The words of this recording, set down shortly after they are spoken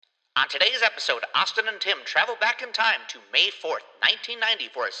On today's episode, Austin and Tim travel back in time to May 4th,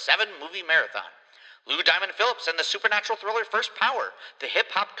 1990 for a 7-movie marathon. Lou Diamond Phillips and the supernatural thriller First Power, the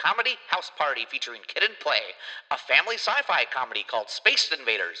hip-hop comedy House Party featuring Kid and Play, a family sci-fi comedy called Space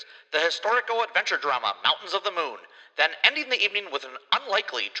Invaders, the historical adventure drama Mountains of the Moon, then ending the evening with an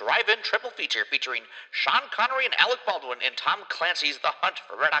unlikely drive-in triple feature featuring Sean Connery and Alec Baldwin in Tom Clancy's The Hunt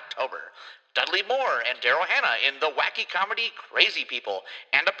for Red October, Dudley Moore and Daryl Hannah in the wacky comedy Crazy People,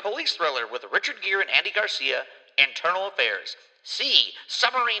 and a police thriller with Richard Gere and Andy Garcia, Internal Affairs. C.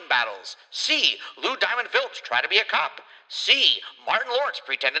 Submarine battles. C. Lou Diamond Phillips try to be a cop. C. Martin Lawrence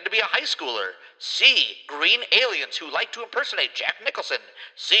pretended to be a high schooler. C. Green aliens who like to impersonate Jack Nicholson.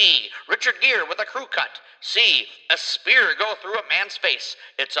 C. Richard Gere with a crew cut. C. A spear go through a man's face.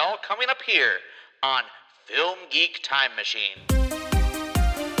 It's all coming up here on Film Geek Time Machine.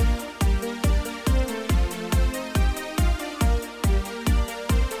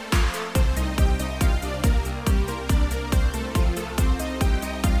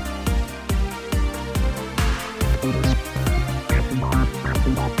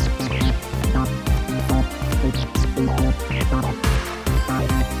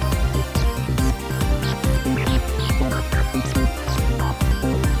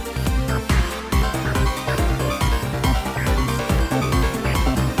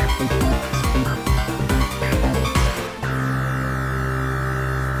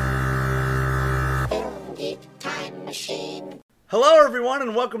 Hello, everyone,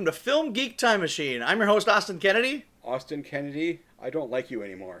 and welcome to Film Geek Time Machine. I'm your host, Austin Kennedy. Austin Kennedy, I don't like you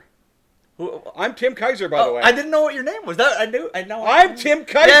anymore. I'm Tim Kaiser, by the way. I didn't know what your name was. I know. I'm Tim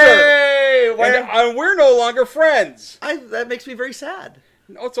Kaiser. Yay! And we're no longer friends. That makes me very sad.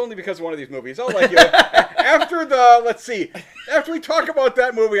 No, it's only because of one of these movies. I'll like you. After we talk about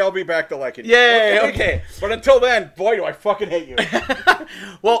that movie, I'll be back to liking you. Yay, okay. But until then, boy, do I fucking hate you.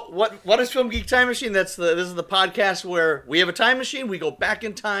 Well, what is Film Geek Time Machine? This is the podcast where we have a time machine, we go back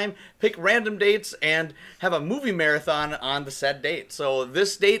in time, pick random dates, and have a movie marathon on the said date. So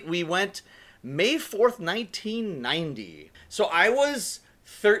this date, we went May 4th, 1990. So I was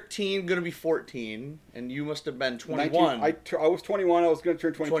 13, going to be 14, and you must have been 21. I was 21. I was going to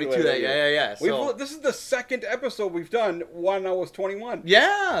turn 22 later. Yeah. So, this is the second episode we've done when I was 21.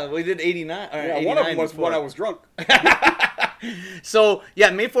 Yeah, we did 89. Yeah, one of them was when I was drunk. So,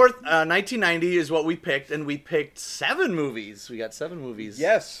 yeah, May 4th, 1990 is what we picked, and we picked 7 movies. We got 7 movies.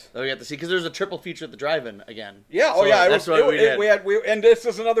 Yes. That we got to see, because there's a triple feature at the drive-in again. Yeah, so that's what we did. And this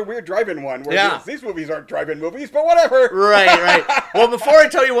is another weird drive-in one. Where these movies aren't drive-in movies, but whatever. Right. Well, before I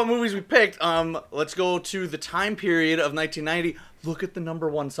tell you what movies we picked, let's go to the time period of 1990. Look at the number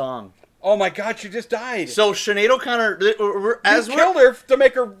 1 song. Oh my God, she just died. So Sinead O'Connor, killed her to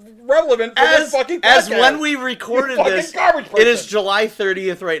make her relevant for this fucking podcast. As when we recorded this, it is July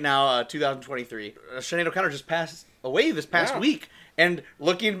 30th right now, 2023. Sinead O'Connor just passed away this past week, and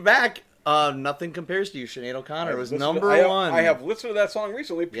looking back, nothing compares to you. Sinead O'Connor was number 1. I have listened to that song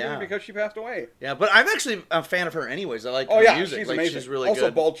recently purely because she passed away. Yeah, but I'm actually a fan of her anyways. I like her music. She's like, amazing. She's really also,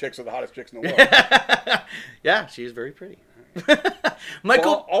 good. bald chicks are the hottest chicks in the world. Yeah, she's very pretty.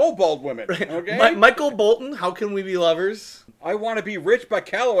 All bald women. Okay. Michael Bolton, How Can We Be Lovers? I Want to Be Rich by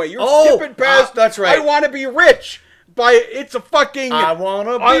Calloway. You're skipping past. That's right. I Want to Be Rich by It's a Fucking. I Want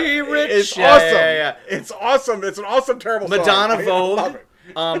to Be Rich. It's awesome. Yeah. It's awesome. It's an awesome, terrible song. Madonna Vogue. I love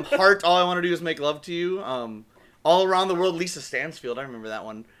it. Heart, All I Want to Do Is Make Love to You. All Around the World, Lisa Stansfield. I remember that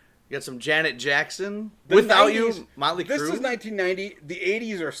one. You got some Janet Jackson. Without 90s, You, Motley Crue. This is 1990. The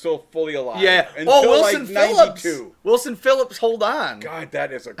 80s are still fully alive. Yeah. Wilson Phillips. Wilson Phillips, Hold On. God,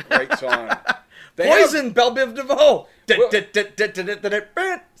 that is a great song. Poison, Belle Biv DeVoe.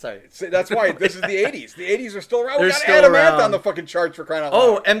 Sorry. That's why this is the 80s. The 80s are still around. They're we got still Adamant around. on the fucking charts for crying out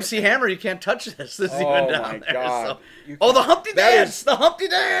loud. MC Hammer, You Can't Touch This. This is even down my there. God. So. The Humpty Dance. The Humpty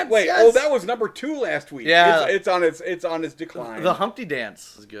Dance. Wait, yes. that was number 2 last week. Yeah. It's on its decline. The Humpty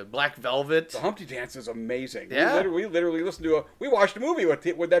Dance is good. Black Velvet. The Humpty Dance is amazing. Yeah. We literally listened to we watched a movie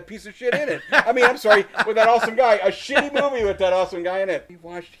with that piece of shit in it. I mean, I'm sorry, with that awesome guy. A shitty movie with that awesome guy in it. We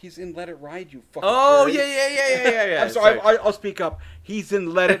watched He's in Let It Ride, you fucking turd. Yeah. I'm sorry, I'll speak up. He's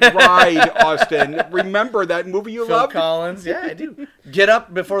in Let It Ride, Austin. Remember that movie you loved? Phil Collins, yeah, I do. Get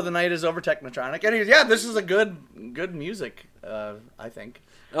Up Before the Night Is Over, Technotronic. Anyways, yeah, this is a good music, I think.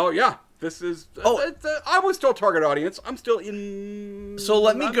 Oh, yeah. This is... I was still target audience. I'm still in... So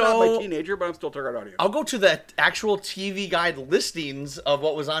let me I'm go... not my teenager, but I'm still target audience. I'll go to the actual TV Guide listings of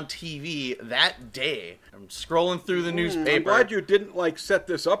what was on TV that day. I'm scrolling through the newspaper. I'm glad you didn't, set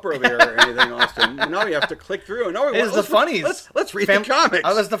this up earlier or anything, Austin. Now you have to click through. It's the funnies. Let's read the comics.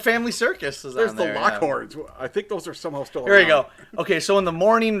 Oh, that's the Family Circus. There's the Lockhorns. Yeah. I think those are somehow still Here around. we go. Okay, so in the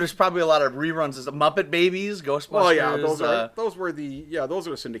morning, there's probably a lot of reruns. There's the Muppet Babies, Ghostbusters. Oh, yeah, those are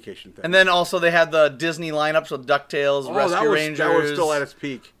the syndication things. And then also they had the Disney lineup, so DuckTales, Rescue Rangers. That was still at its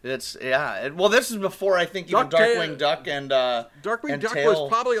peak. This is before, I think, even Darkwing Duck and Darkwing Duck was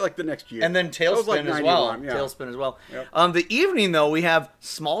probably the next year. And then Tailspin as well. Yeah. Tailspin as well. Yep. The evening, though, we have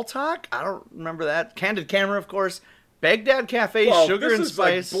Small Talk. I don't remember that. Candid Camera, of course. Baghdad Cafe, Sugar and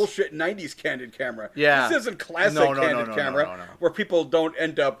Spice. This is bullshit 90s Candid Camera. Yeah. This isn't classic Candid Camera where people don't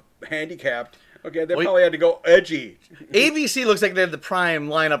end up handicapped. Okay, they probably had to go edgy. ABC looks like they have the prime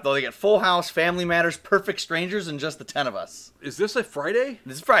lineup, though. They got Full House, Family Matters, Perfect Strangers, and Just the 10 of Us. Is this a Friday?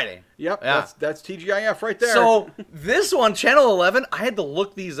 This is Friday. Yep, yeah. That's TGIF right there. So, this one, Channel 11, I had to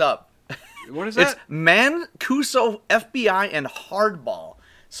look these up. What is that? It's Mancuso FBI and Hardball.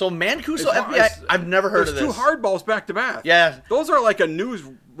 So Mancuso FBI, I've never heard of this. There's two Hardballs back to back. Yeah. Those are like a news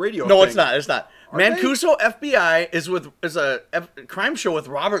radio No, thing. it's not. Mancuso FBI is a crime show with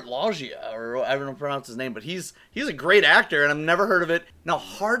Robert Loggia, or I don't know how to pronounce his name, but he's a great actor, and I've never heard of it. Now,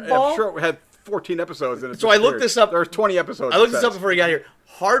 Hardball... I'm sure it had 14 episodes in it. So I looked this up. There's 20 episodes. I looked this up before you got here.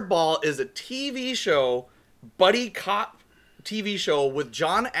 Hardball is a TV show, buddy cop TV show with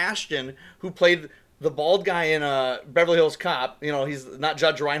John Ashton, who played the bald guy in Beverly Hills Cop. You know, he's not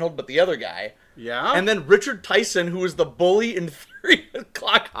Judge Reinhold, but the other guy. Yeah. And then Richard Tyson, who was the bully in 3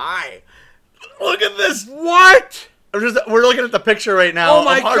 O'Clock High. Look at this. What? We're looking at the picture right now. Oh,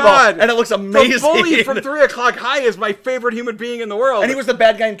 my God. And it looks amazing. The bully from 3 O'Clock High is my favorite human being in the world. And he was the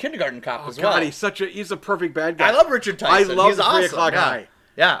bad guy in Kindergarten Cop as well. God, he's a perfect bad guy. I love Richard Tyson. I love he's 3 awesome. O'Clock High.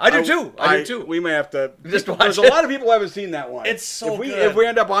 Yeah, I do too. I do too. We may have to just watch There's a lot of people who haven't seen that one. It's so good. If we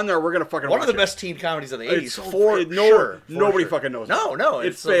end up on there, we're gonna fucking one watch of the it. best teen comedies of the 80s. Sure. Nobody fucking knows. No.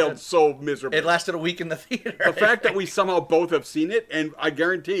 It failed so miserably. It lasted a week in the theater. The fact that we somehow both have seen it, and I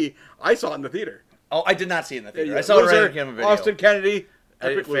guarantee I saw it in the theater. Oh, I did not see it in the theater. I saw it right on video. Austin Kennedy.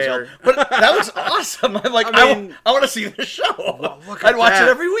 Epic fail. But that was awesome. I'm like, I want to see this show. Well, I'd watch it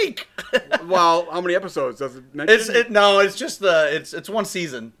every week. Well, how many episodes does it mention? It's just it's one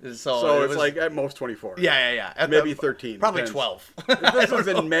season. So it's like at most 24. Yeah. Maybe 13. Probably 12. If this was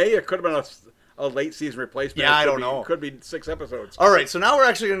in May, it could have been a late season replacement. Yeah, I don't know. It could be 6 episodes. All right, so now we're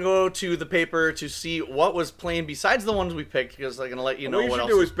actually going to go to the paper to see what was playing besides the ones we picked, because I'm going to let you know what else. What you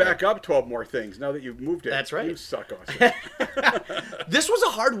should do is back up 12 more things now that you've moved it. That's right. You suck, Austin. This was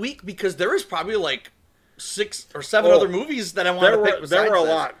a hard week because there was probably like 6 or 7 other movies that I wanted to pick besides There were a this.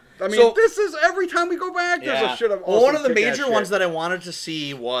 lot. I mean, this is every time we go back, there's a shit of Well, one of the major ones that I wanted to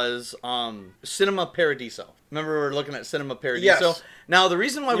see was Cinema Paradiso. Remember, we were looking at Cinema Paradiso? Yes. Now, the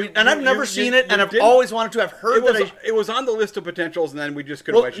reason why I've never seen it, and I've always wanted to have heard it was on the list of potentials, and then we just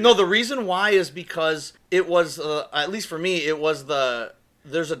couldn't mention it. No, the reason why is because it was, at least for me, it was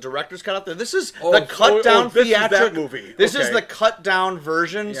there's a director's cut out there. This is the cut down theatrical movie. This is the cut down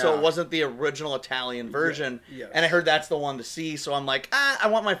version, so it wasn't the original Italian version. Yeah. And I heard that's the one to see, so I'm like, I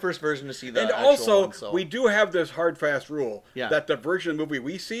want my first version to see the And actual also, one, so. we do have this hard fast rule that the version of the movie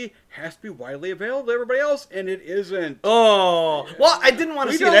we see has to be widely available to everybody else, and it isn't. Oh, well, I didn't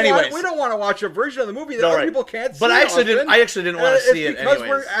want to see it anyways. We don't want to watch a version of the movie that other people can't see. But I actually didn't want to see it anyways. Because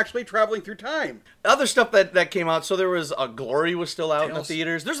we're actually traveling through time. Other stuff that came out, so there was Glory was still out in the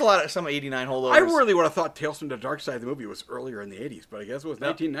theaters. There's a lot of some 89 holdovers. I really would have thought Tales from the Dark Side of the movie was earlier in the 80s, but I guess it was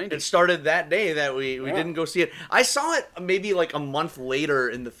 1990. It started that day that we didn't go see it. I saw it maybe like a month later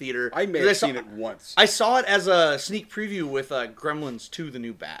in the theater. I may have seen it once. I saw it as a sneak preview with Gremlins 2, The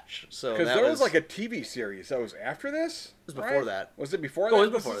New Batch. So because there was like a TV series that was after this? It was before that. Was it before that? It was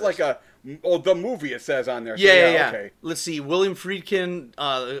before this. Like the movie it says on there. So Yeah. Okay. Let's see. William Friedkin,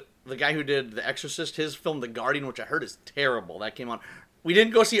 the guy who did The Exorcist, his film The Guardian, which I heard is terrible. That came out. We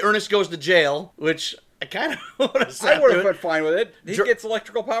didn't go see Ernest Goes to Jail, which I kind of would have said. I would have been fine with it. He gets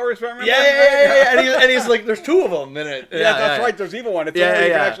electrical powers, if I remember. Yeah. And he's like, there's 2 of them in it. Yeah, that's right. There's evil one. It's where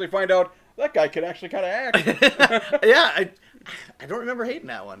you can actually find out that guy could actually kind of act. Yeah, I don't remember hating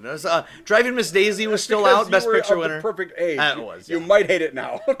that one. It was, Driving Miss Daisy was still out, Best Picture winner. The perfect age. It was. You might hate it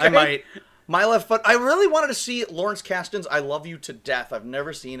now. Okay? I might. My Left Foot. I really wanted to see Lawrence Kasdan's I Love You to Death. I've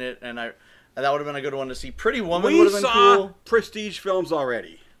never seen it, and that would have been a good one to see. Pretty Woman would have been cool. We saw prestige films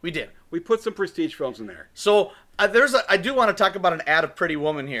already. We did. We put some prestige films in there. So I do want to talk about an ad of Pretty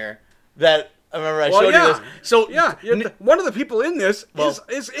Woman here that I remember I showed you this. So one of the people in this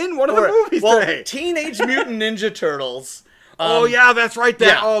is in one of the movies today. Teenage Mutant Ninja Turtles. That's right.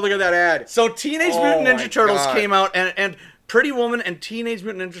 Oh, look at that ad. So Teenage Mutant Ninja Turtles came out, and Pretty Woman and Teenage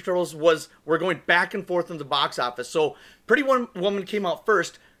Mutant Ninja Turtles were going back and forth in the box office. So Pretty Woman came out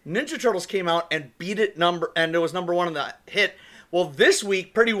first. Ninja Turtles came out and beat it and it was number one in the hit. Well, this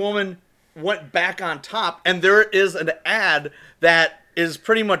week Pretty Woman went back on top, and there is an ad that is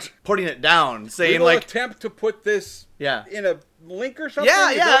pretty much putting it down, saying we will attempt to put this in a link or something.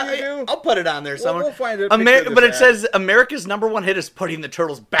 Yeah. I'll put it on there somewhere. We'll find it. But it says America's number one hit is putting the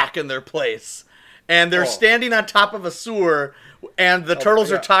turtles back in their place, and they're standing on top of a sewer, and the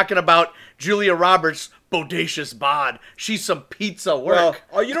turtles are talking about Julia Roberts' bodacious bod. She's some pizza work.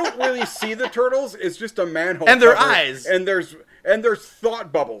 Well, you don't really see the turtles. It's just a manhole and their cover, eyes, and there's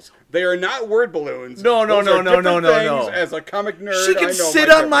thought bubbles. They are not word balloons. No. As a comic nerd, she can sit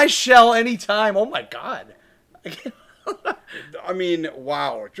on my shell anytime. Oh my god. I mean,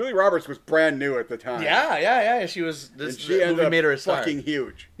 wow. Julie Roberts was brand new at the time. Yeah. She was. She ended up made her a star. Fucking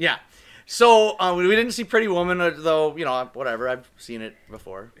huge. Yeah. So we didn't see Pretty Woman, though. Whatever. I've seen it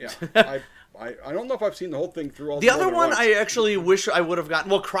before. Yeah. I don't know if I've seen the whole thing through all the other one. I actually wish I would have gotten.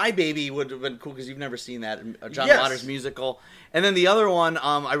 Well, Crybaby would have been cool because you've never seen that John Waters musical. And then the other one,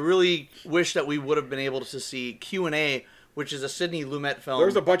 I really wish that we would have been able to see Q&A, which is a Sidney Lumet film.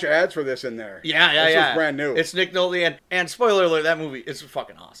 There's a bunch of ads for this in there. Yeah. This is brand new. It's Nick Nolte, and spoiler alert, that movie is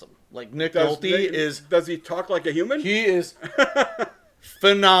fucking awesome. Like Nick Nolte is. Does he talk like a human? He is.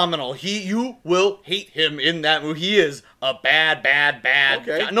 Phenomenal. You will hate him in that movie. He is a bad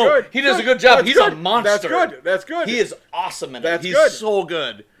guy. No, good, he does a good job. He's a monster. That's good. He is awesome in it. He's good. so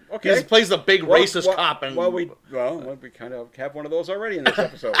good. Okay. He plays a big racist cop. And we kind of have one of those already in this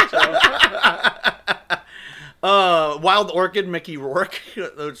episode. Wild Orchid, Mickey Rourke.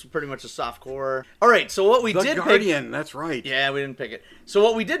 That's pretty much a softcore. All right, so what we did Guardian, pick. That's right. Yeah, we didn't pick it. So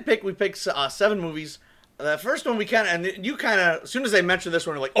what we did pick, we picked 7 movies. The first one as soon as I mentioned this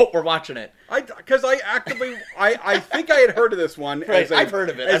one, you're like, oh, we're watching it. Because I think I had heard of this one. Right, I've heard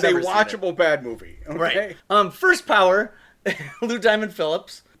of it. As a watchable bad movie. Okay? Right. First Power, Lou Diamond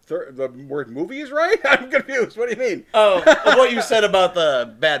Phillips. The word movie is right? I'm confused. What do you mean? Oh, what you said about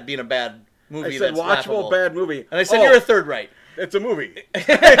being a bad movie. I said that's watchable laughable. Bad movie. And I said you're a third right. It's a movie.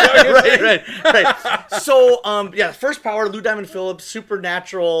 right. So, First Power, Lou Diamond Phillips,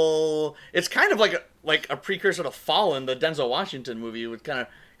 supernatural. It's kind of like a precursor to Fallen, the Denzel Washington movie.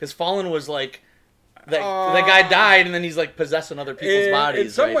 Because Fallen was like the guy died and then he's like possessing other people's bodies.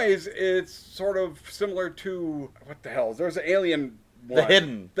 In some ways, it's sort of similar to what the hell? There's an alien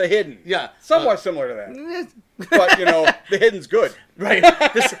one. The Hidden. Yeah, somewhat similar to that. But The Hidden's good. Right.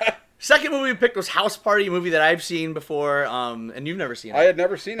 This second movie we picked was House Party, a movie that I've seen before, and you've never seen it. I had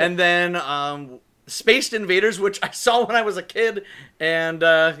never seen it. And then Spaced Invaders, which I saw when I was a kid, and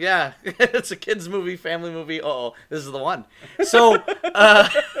it's a kids movie, family movie. This is the one. So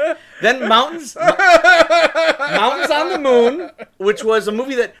then Mountains on the Moon, which was a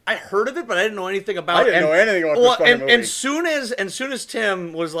movie that I heard of it, but I didn't know anything about. I didn't know anything about this fucking movie. And soon as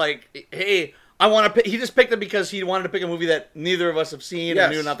Tim was like, hey, I want to pick, he just picked it because he wanted to pick a movie that neither of us have seen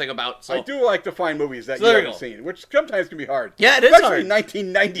and knew nothing about. So I do like to find movies that you haven't seen, which sometimes can be hard. Yeah, it is especially hard.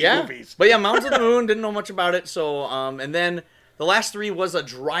 1990 movies. But Mountains on the Moon, didn't know much about it. So, and then the last 3 was a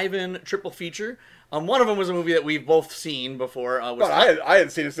drive-in triple feature. One of them was a movie that we've both seen before. But I hadn't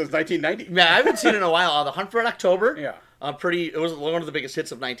seen it since 1990. Yeah, I haven't seen it in a while. The Hunt for Red October. Yeah. It was one of the biggest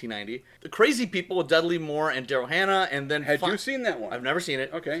hits of 1990. The Crazy People with Dudley Moore and Daryl Hannah, and then had you seen that one? I've never seen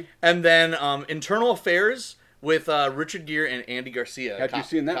it. Okay. And then Internal Affairs with Richard Gere and Andy Garcia. Had you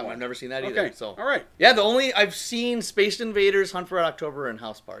seen that one? I've never seen that either. Okay. So all right. Yeah, I've seen Spaced Invaders, Hunt for Red October, and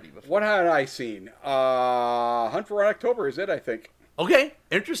House Party before. What had I seen? Hunt for Red October is it? I think. Okay,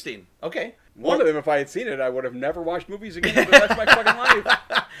 interesting. Okay. One of them, if I had seen it, I would have never watched movies again for the rest of my fucking life.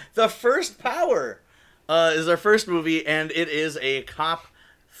 The First Power is our first movie, and it is a cop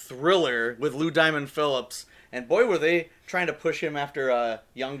thriller with Lou Diamond Phillips. And boy, were they trying to push him after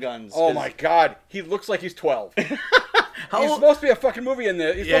Young Guns. Oh my God, he looks like he's 12. He's supposed to be a fucking movie in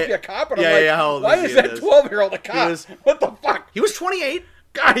there. He's supposed to be a cop, and I'm like, why is that 12-year-old a cop? What the fuck? He was 28.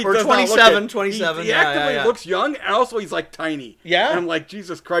 God, he or does 27, not 27. He actively looks young, and also he's like tiny. Yeah. And I'm like,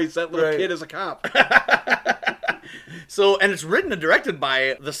 Jesus Christ, that little kid is a cop. So, and it's written and directed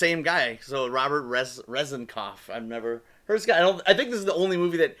by the same guy. So Robert Reznikoff. I've never heard this guy. I think this is the only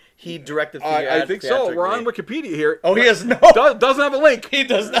movie that he directed. I think so. We're on Wikipedia here. Oh, he has doesn't have a link. He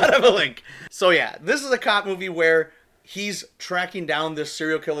does not have a link. So yeah, this is a cop movie where he's tracking down this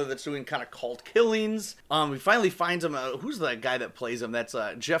serial killer that's doing kind of cult killings. He finally finds him. Who's the guy that plays him? That's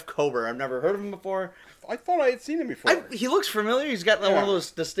Jeff Kober. I've never heard of him before. I thought I had seen him before. He looks familiar. He's got one of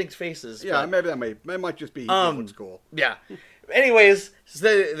those distinct faces. Yeah, maybe that might just be he looks cool. Yeah. Anyways,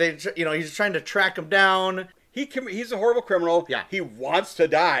 they he's trying to track him down. He's a horrible criminal. Yeah. He wants to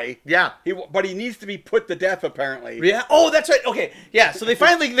die. Yeah. But he needs to be put to death, apparently. Yeah. Oh, that's right. Okay. Yeah. So they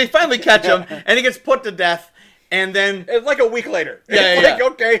finally catch him, and he gets put to death. And then it's like a week later. Yeah, it's like,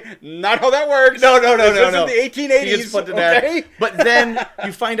 okay, not how that works. No. This is the 1880s. He gets put to death. But then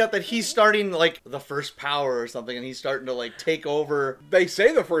you find out that he's starting like the first power or something, and he's starting to like take over. They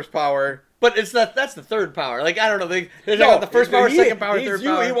say the first power. But that's the third power. Like, I don't know. They're talking about the first power, second power, third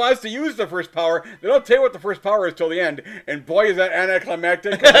power. He wants to use the first power. They don't tell you what the first power is till the end. And boy, is that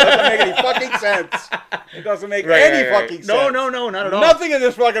anticlimactic. It doesn't make any fucking sense. It doesn't make any fucking sense. No, not at all. Nothing in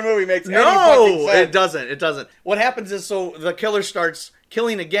this fucking movie makes any fucking sense. No, it doesn't. What happens is, so the killer starts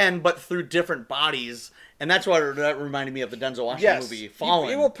killing again, but through different bodies. And that's what that reminded me of the Denzel Washington movie, Fallen.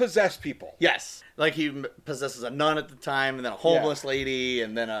 He will possess people. Yes. Like he possesses a nun at the time, and then a homeless lady,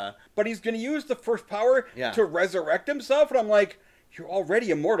 and then a... But he's going to use the first power to resurrect himself, and I'm like, you're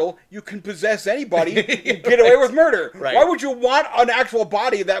already immortal. You can possess anybody and get away with murder. Right. Why would you want an actual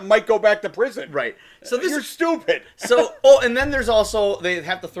body that might go back to prison? Right. So you're stupid. And then there's also, they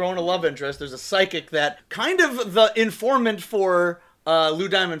have to throw in a love interest. There's a psychic that kind of the informant for Lou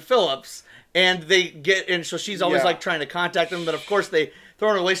Diamond Phillips, and they get in, so she's always like trying to contact him, but of course they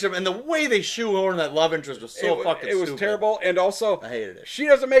throw in a relationship, and the way they shoehorn that love interest was so fucking stupid. It was terrible, and also, I hated it. She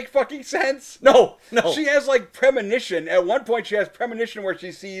doesn't make fucking sense. No. She has like premonition. At one point, she has premonition where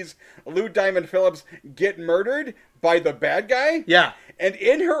she sees Lou Diamond Phillips get murdered by the bad guy. Yeah. And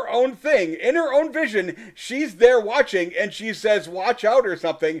in her own thing, in her own vision, she's there watching, and she says, watch out or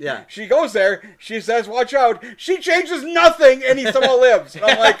something. Yeah. She goes there, she says, watch out. She changes nothing, and he somehow lives. And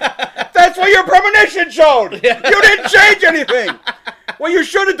I'm like, that's what your premonition showed. You didn't change anything. What you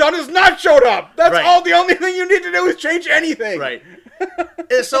should have done is not showed up. That's all. The only thing you need to do is change anything. Right.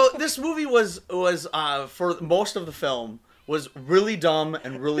 So this movie was for most of the film, was really dumb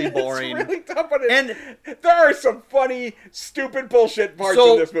and really boring. It's really dumb, but there are some funny, stupid bullshit parts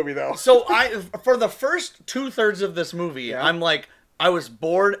in this movie, though. So for the first 2/3 of this movie, I'm like, I was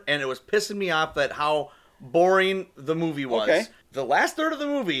bored, and it was pissing me off at how boring the movie was. Okay. The last third of the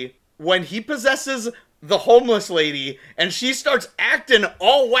movie, when he possesses the homeless lady, and she starts acting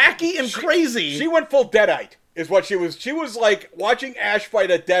all wacky and crazy. She went full Deadite. Is what she was. She was like watching Ash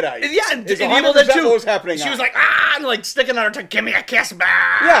fight a Deadite. Yeah, and Evil Dead 2 was happening. She was like, and like sticking on her tongue, give me a kiss,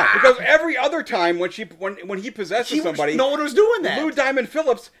 back. Yeah, because every other time when he possesses somebody, no one was doing that. Lou Diamond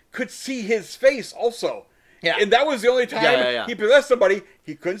Phillips could see his face also. Yeah. And that was the only time he possessed somebody.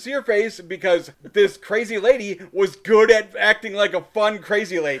 He couldn't see her face because this crazy lady was good at acting like a fun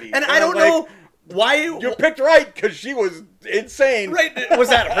crazy lady. And I don't know why you picked right, because she was insane. Right? Was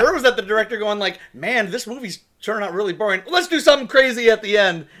that her? Was that the director going like, "Man, this movie's turning out really boring. Let's do something crazy at the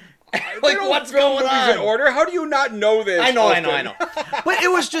end." Like, what's going on? In order? How do you not know this? I know. But it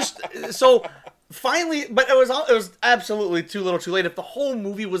was just so. Finally, but it was absolutely too little, too late. If the whole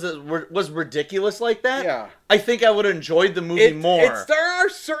movie was ridiculous like that, I think I would have enjoyed the movie more. There are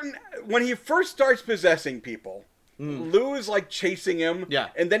certain, when he first starts possessing people, Lou is like chasing him,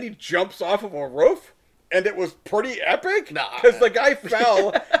 and then he jumps off of a roof, and it was pretty epic because the guy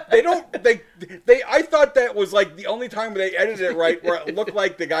fell. I thought that was like the only time they edited it right, where it looked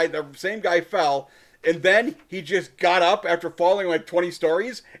like the same guy fell, and then he just got up after falling like 20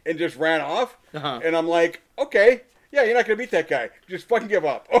 stories and just ran off. And I'm like, okay. Yeah, you're not going to beat that guy. Just fucking give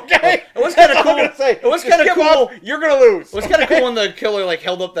up. Okay? It was kind of cool. It was kind of cool. Up, you're going to lose. It was kind of cool when the killer like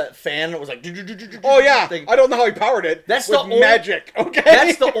held up that fan. It was like... Oh, yeah. I don't know how he powered it. That's with magic. Okay?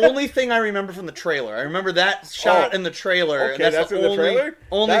 That's the only thing I remember from the trailer. I remember that shot in the trailer. Okay, that's in the trailer?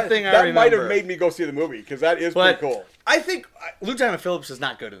 Only thing I remember. That might have made me go see the movie, because that is pretty cool. I think Lou Diamond Phillips is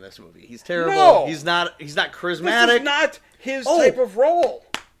not good in this movie. He's terrible. No. He's not charismatic. This is not his type of role.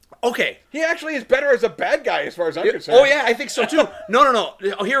 Okay. He actually is better as a bad guy, as far as I'm concerned. Oh, yeah, I think so, too. No.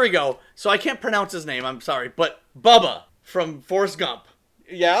 Oh, here we go. So I can't pronounce his name. I'm sorry. But Bubba from Forrest Gump.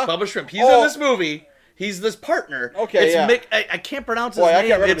 Yeah? Bubba Shrimp. He's in this movie. He's this partner. Okay, I can't pronounce his name. I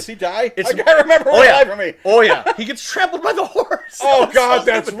can't remember. Does he die? I can't remember what died for me. Oh, yeah. He gets trampled by the horse. Oh, God,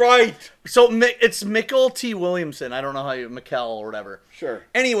 that's right. So it's Mikkel T. Williamson. I don't know how Mikkel or whatever. Sure.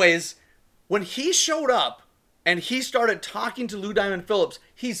 Anyways, when he showed up, and he started talking to Lou Diamond Phillips,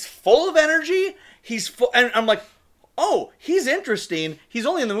 he's full of energy. And I'm like, oh, he's interesting. He's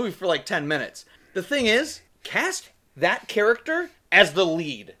only in the movie for like 10 minutes. The thing is, cast that character as the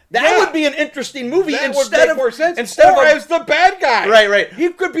lead. That would be an interesting movie. That would make more sense. Instead of as the bad guy. Right. He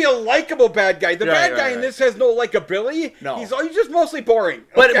could be a likable bad guy. The bad guy in this has no likability. No. He's just mostly boring.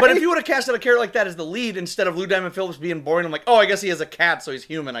 But if you would have casted a character like that as the lead instead of Lou Diamond Phillips being boring, I'm like, oh, I guess he has a cat, so he's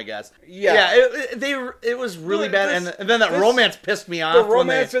human, I guess. Yeah. It was really bad. And then that romance pissed me off. The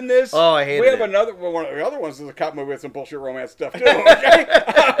romance in this. Oh, I hated it. We have one of the other ones is a cop movie with some bullshit romance stuff, too. Okay?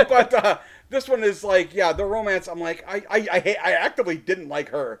 But this one is like, the romance, I'm like, I actively didn't like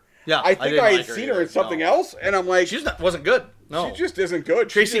her. Yeah, I think I had seen her in something else, and I'm like... She wasn't good. No. She just isn't good.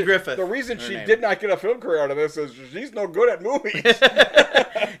 Tracy Griffith. The reason she did not get a film career out of this is she's no good at movies.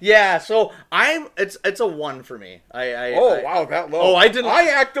 Yeah, so it's a 1 for me. Wow, that low. Oh, I didn't... I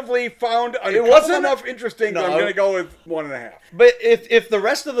actively found it wasn't enough interesting that I'm going to go with 1.5. But if the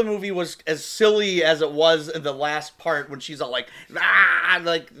rest of the movie was as silly as it was in the last part when she's all like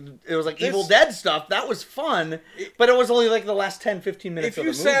it was like Evil Dead stuff, that was fun, but it was only like the last 10, 15 minutes of the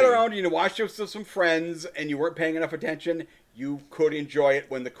movie. If you sat around and you watched it with some friends and you weren't paying enough attention, you could enjoy it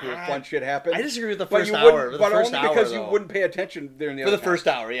when the cool, fun shit happened. I disagree with the first hour. But only because you wouldn't pay attention during the other time. First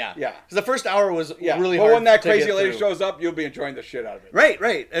hour, yeah. Yeah. Because the first hour was really hard. But when that crazy get lady through. shows up, you'll be enjoying the shit out of it.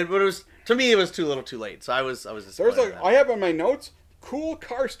 Right. And but it was, to me, it was too little too late. So I was disappointed. I have in my notes, cool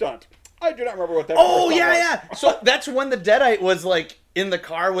car stunt. I do not remember what that was. Yeah. So that's when the Deadite was like in the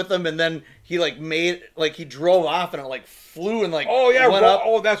car with him, and then he he drove off and it like flew and like went up.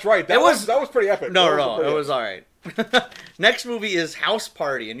 Oh, that's right. That was pretty epic. No, it was all right. Next movie is House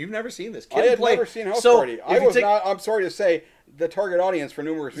Party, and you've never seen this. I had never seen House Party. I'm sorry to say, the target audience for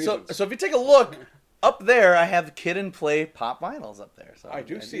numerous reasons. So if you take a look, up there I have Kid and Play pop vinyls up there. So I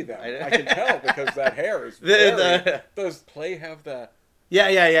see that. I can tell because that hair is does Play have the...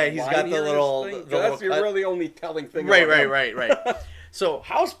 Yeah. He's got the little... That's really only telling thing. Right. So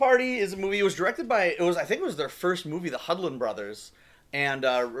House Party is a movie. It was directed by... I think it was their first movie, the Hudlin brothers. And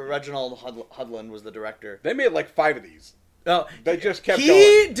Reginald Hudlin was the director. They made like 5 of these. Oh, they just kept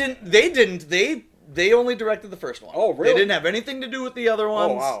going. They didn't. They only directed the first one. Oh, really? They didn't have anything to do with the other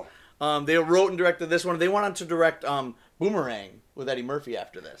ones. Oh, wow. They wrote and directed this one. They went on to direct Boomerang with Eddie Murphy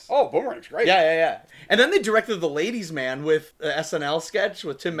after this. Oh, Boomerang's great. Yeah. And then they directed The Ladies' Man with SNL sketch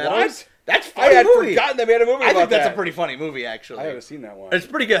with Tim Meadows. What? That's a funny I had movie. Forgotten they made a movie about that. I think that's a pretty funny movie, actually. I haven't seen that one. It's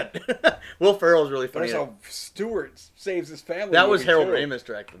pretty good. Will Ferrell's really funny. There's how Stewart saves his family. That was Harold Ramis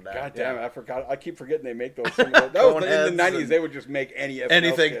directed that. God damn it, I forgot. I keep forgetting they make those. That was in the 90s. They would just make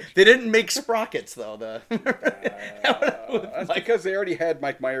anything. Sketch. They didn't make Sprockets, though. That's because they already had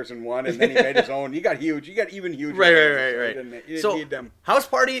Mike Myers in one, and then he made his own. He got huge. He got even huger. Right. You didn't need them. House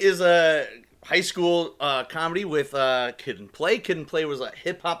Party is a high school comedy with Kid and Play. Kid and Play was a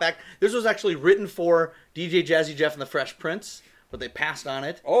hip-hop act. This was actually written for DJ Jazzy Jeff and the Fresh Prince, but they passed on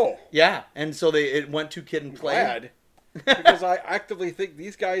it. Oh. Yeah, and so it went to Kid and Play. Glad. Because I actively think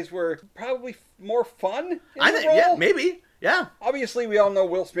these guys were probably more fun in the role. Yeah, maybe. Yeah. Obviously, we all know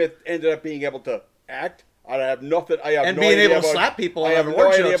Will Smith ended up being able to act. I have nothing. I have and no being idea able about, to slap people. I have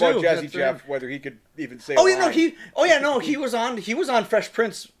no idea about Jazzy Jeff, whether he could even say. Oh, he was on Fresh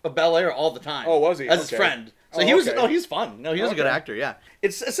Prince of Bel-Air all the time. Oh, was he? As his friend. So he's fun. No, he was a good actor. Yeah.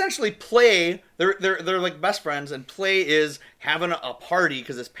 It's essentially Play. They're like best friends, and Play is having a party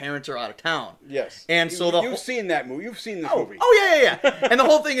because his parents are out of town. Yes. And so you've seen that movie. You've seen this movie. Oh yeah. And the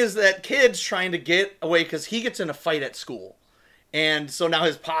whole thing is that kid's trying to get away because he gets in a fight at school. And so now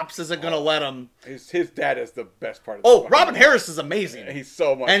his pops isn't going to let him. His dad is the best part of the Robin Harris is amazing. Yeah, he's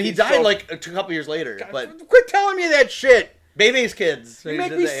so much. And he died a couple years later. God, but quit telling me that shit. Baby's Kids. You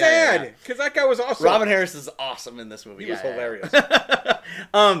make me sad. Because that guy was awesome. Robin Harris is awesome in this movie. He was hilarious.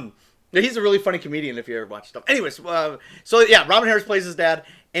 He's a really funny comedian if you ever watch stuff. Anyways, Robin Harris plays his dad.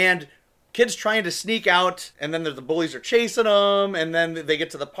 And kid's trying to sneak out, and then the bullies are chasing him, and then they get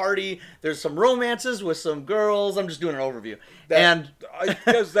to the party. There's some romances with some girls. I'm just doing an overview.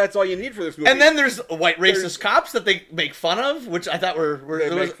 Because that's all you need for this movie. And then there's white racist cops that they make fun of, which I thought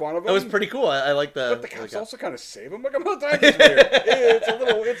make fun of them? It was pretty cool. I like the... But the cops also kind of save him. Like, I'm not talking weird.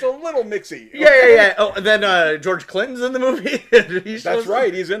 It's a little mixy. Yeah. Oh, and then George Clinton's in the movie. That's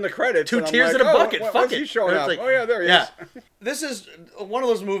right. He's in the credits. 2 tears in a bucket. Fuck it. He's showing up? There he is. This is one of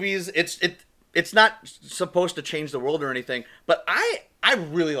those movies. It's not supposed to change the world or anything, but I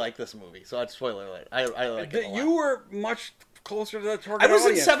really like this movie. So I'd spoiler alert. I like it a lot. You were much closer to the target audience.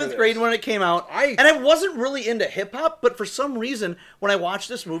 I was in 7th grade when it came out, and I wasn't really into hip hop. But for some reason, when I watched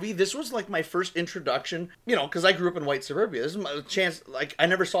this movie, this was like my first introduction. You know, because I grew up in white suburbia. This is my chance. Like I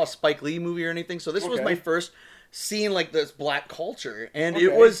never saw a Spike Lee movie or anything, so this was my first seeing like this black culture, and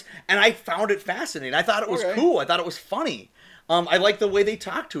it was, and I found it fascinating. I thought it was cool. I thought it was funny. I liked the way they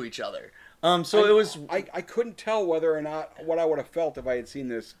talked to each other. It was. I couldn't tell whether or not what I would have felt if I had seen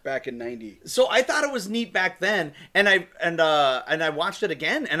this back in '90. So I thought it was neat back then, and I watched it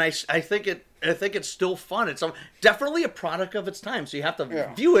again, and I think it's still fun. It's definitely a product of its time. So you have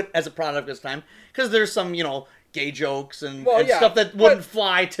to view it as a product of its time because there's some gay jokes and stuff that wouldn't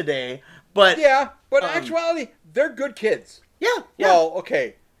fly today. But in actuality, they're good kids. Yeah. Well,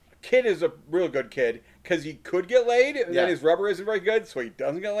 okay, a kid is a real good kid. Because he could get laid, and then his rubber isn't very good, so he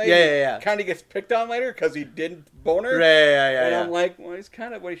doesn't get laid. Yeah. Kind of gets picked on later because he didn't bone her. And I'm like, well, he's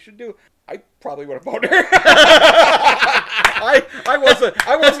kind of what he should do. I probably would have boned her.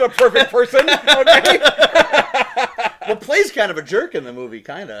 I wasn't a perfect person. Okay. Well, Play's kind of a jerk in the movie,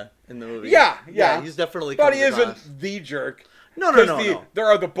 Yeah, he's definitely. But he isn't the jerk. No. There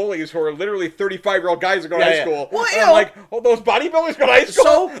are the bullies who are literally 35-year-old guys who go to high school. Well, I'm like, those bodybuilders go to high school?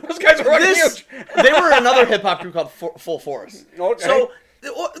 So those guys are running huge. They were another hip-hop group called Full Force. Okay. So,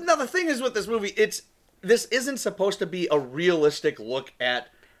 now the thing is with this movie, this isn't supposed to be a realistic look at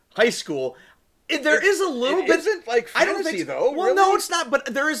high school. There is a little bit. It isn't like fantasy, though. Well, really? No, it's not. But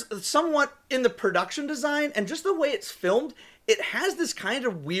there is somewhat in the production design and just the way it's filmed. It has this kind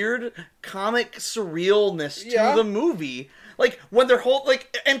of weird comic surrealness to the movie. Like, when they're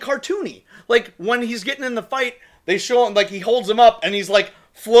and cartoony. Like, when he's getting in the fight, they show him, he holds him up, and he's,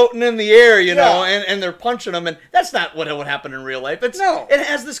 floating in the air, and they're punching him, and that's not what would happen in real life. It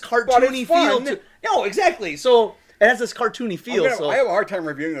has this cartoony feel to... No, exactly. So... It has this cartoony feel. I have a hard time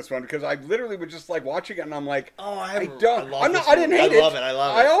reviewing this one because I literally was just watching it and I'm like, I didn't hate it. I love it.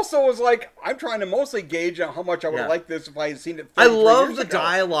 I also was like, I'm trying to mostly gauge how much I would have liked this if I had seen it. I love the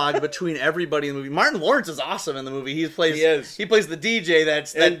dialogue between everybody in the movie. Martin Lawrence is awesome in the movie. He plays the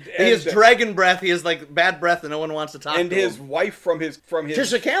DJ he has dragon breath. He has bad breath and no one wants to talk to him. And his wife from his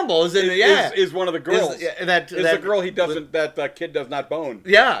Trisha Campbell is is one of the girls. Is the girl that kid does not bone.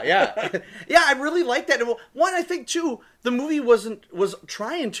 Yeah. I really like that. One, I think too, the movie was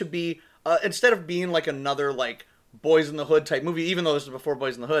trying to be instead of being another Boys in the Hood type movie, even though this was before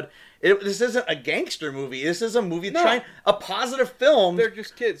Boys in the Hood. This isn't a gangster movie. This is a movie trying a positive film. They're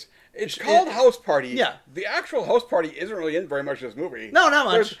just kids. It's called House Party. Yeah. The actual House Party isn't really in very much of this movie. No, not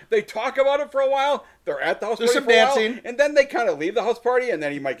much. They talk about it for a while. They're at the house There's party some dancing. and then they kind of leave the house party, and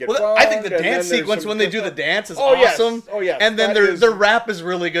then he might get I think the dance sequence when they do the dance is awesome. Oh, yes. And then their rap is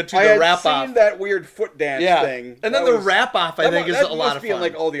really good, too. The rap-off. I had seen that weird foot dance thing. And then the rap-off, I think, is a lot of fun. That must be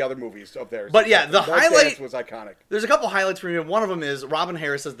in, all the other movies of theirs. But, the highlight... was iconic. There's a couple highlights for me. One of them is Robin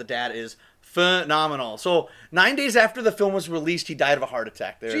Harris as the dad is phenomenal. So, 9 days after the film was released, he died of a heart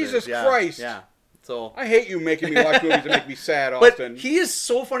attack. Jesus Christ. Yeah. So I hate you making me watch movies that make me sad, Austin. But he is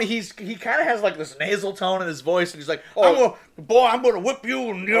so funny. He kind of has this nasal tone in his voice, and he's like, I'm gonna whip you.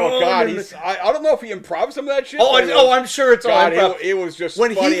 Oh God, I don't know if he improved some of that shit. I'm sure it's all improv. It was just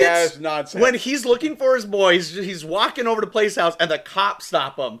funny as nonsense. When he's looking for his boy, he's walking over to Play's house, and the cops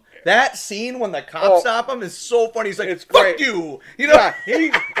stop him. That scene when the cops stop him is so funny. He's like, "It's fuck you," Yeah,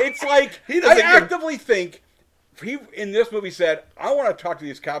 it's like I actively think. He in this movie said, "I want to talk to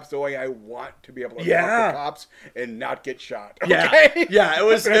these cops the way I want to be able to talk to cops and not get shot." Okay? Yeah. It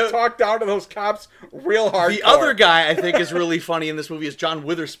was going to talk down to those cops real hard. The other guy I think is really funny in this movie is John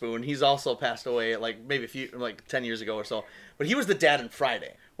Witherspoon. He's also passed away maybe 10 years ago or so. But he was the dad in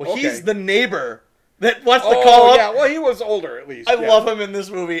Friday. Well, he's the neighbor that wants to call up. Yeah, well, he was older at least. I love him in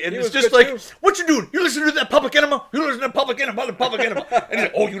this movie. And it's just what you doing? You listening to that Public Enema? You listening to Public Enema? And he's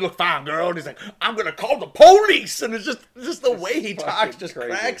like, oh, you look fine, girl. And he's like, I'm going to call the police. And it's just the way he talks just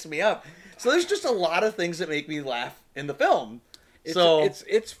cracks me up. So there's just a lot of things that make me laugh in the film.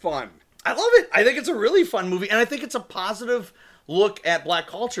 It's fun. I love it. I think it's a really fun movie. And I think it's a positive look at black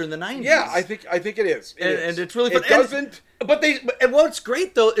culture in the 90s. Yeah, I think it is. And it's really fun. It doesn't. But what's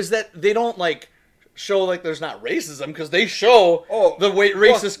great, though, is that they don't, show there's not racism because they show the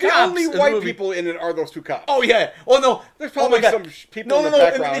racist cops. The only white people in it are those two cops. Oh yeah. Well, no, there's probably some people in the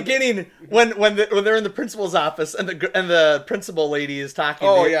background. In the beginning when they're in the principal's office and the principal lady is talking.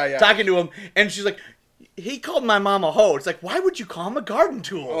 Talking to him, and she's like, he called my mom a hoe. It's like, why would you call him a garden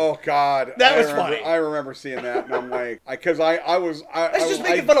tool? Oh God, that was funny. I remember seeing that, and I'm like, because I was just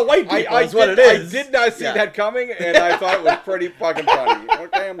making fun of white people. Is what it is. I did not see that coming, and I thought it was pretty fucking funny.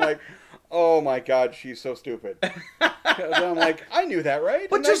 Okay, I'm like. Oh my God, she's so stupid. I'm like, I knew that, right?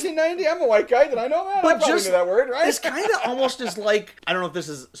 But in 1990, I'm a white guy. Did I know that? I probably knew that word, right? It's kind of almost as I don't know if this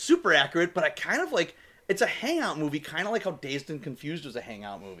is super accurate, but I kind of it's a hangout movie, kind of like how Dazed and Confused was a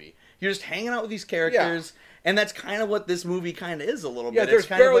hangout movie. You're just hanging out with these characters, and that's kind of what this movie kind of is a little bit. Yeah, there's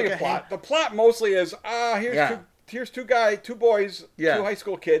barely a plot. The plot mostly is, here's two boys, two high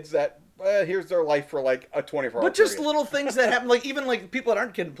school kids that here's their life for like a 24-hour But just period. little things that happen, like even like people that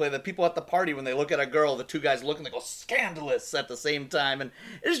aren't kid play, the people at the party when they look at a girl, the two guys look and they go scandalous at the same time, and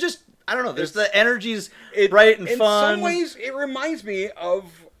it's just I don't know. There's the energy's bright and fun. In some ways, it reminds me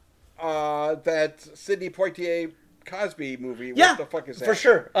of that Sidney Poitier Cosby movie. Yeah, what the fuck is that? For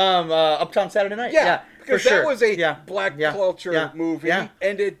sure. Uptown Saturday Night. Yeah, because that was a black culture movie, and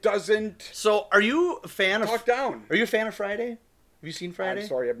it doesn't. So, are you a fan talk down? Are you a fan of Friday? Have you seen Friday? I'm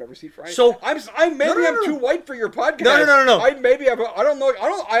sorry, I've never seen Friday. So I'm too white for your podcast. No. I don't know.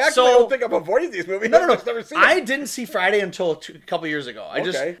 I don't think I'm avoiding these movies. No. I've never seen them. I didn't see Friday until a couple years ago. I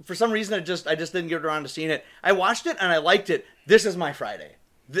just for some reason I just didn't get around to seeing it. I watched it and I liked it. This is my Friday.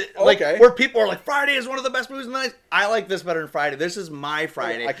 Where people are like, Friday is one of the best movies in the night. I like this better than Friday. This is my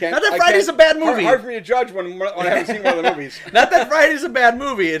Friday. Not that Friday's a bad movie. Hard for me to judge when I haven't seen one of the movies. Not that Friday's a bad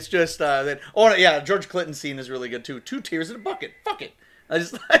movie. It's just that. Oh yeah, George Clinton's scene is really good too. 2 tears in a bucket. Fuck it. I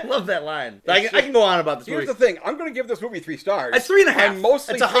love that line. I can go on about this movie. Here's the thing. I'm going to give this movie 3 stars. It's 3.5. I'm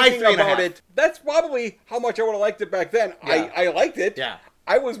mostly it's a high thinking 3.5. about it. That's probably how much I would have liked it back then. Yeah. I liked it. Yeah.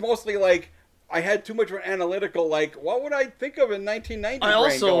 I was mostly like, I had too much of an analytical, like, what would I think of in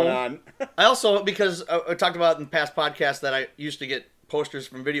 1990 going on? I also, because I talked about in past podcasts that I used to get posters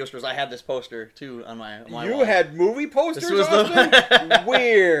from video stores. I had this poster, too, on my wall. You had movie posters, Austin?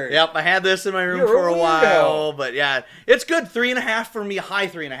 Weird. Yep, I had this in my room for a while. But, yeah, it's good. 3.5 for me, high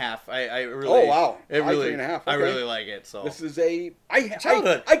 3.5. I really... Oh, wow. High 3.5. Okay. I really like it, so... This is a... I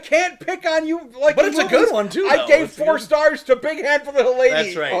can't pick on you like But it's movies. A good one, too, I gave 4 stars to Big Handful of Lady.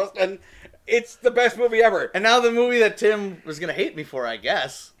 That's right. Austin. It's the best movie ever. And now the movie that Tim was going to hate me for, I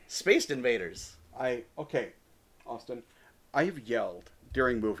guess. Space Invaders. Okay, Austin. I've yelled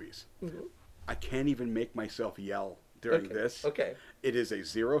during movies. Mm-hmm. I can't even make myself yell during this. Okay. It is a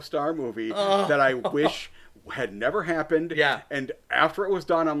 0-star movie that I wish had never happened. Yeah. And after it was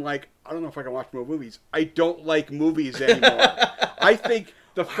done, I'm like, I don't know if I can watch more movies. I don't like movies anymore. I think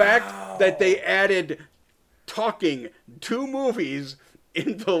the fact that they added talking to movies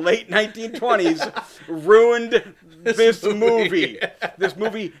in the late 1920s ruined this movie. This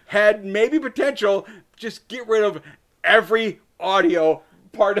movie had maybe potential. Just get rid of every audio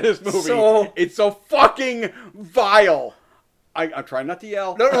part of this movie. It's so fucking vile. I'm trying not to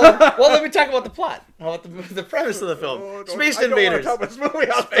yell. No. Well, let me talk about the plot. How about the premise of the film? Space Invaders. I don't want to talk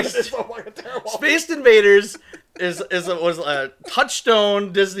about this movie. It's so fucking terrible. Space Invaders was a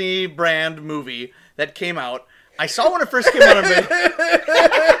touchstone Disney brand movie that came out. I saw when it first came out. This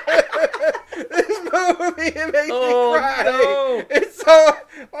movie makes me cry. No. It's so...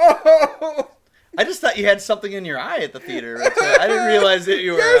 I just thought you had something in your eye at the theater. I didn't realize that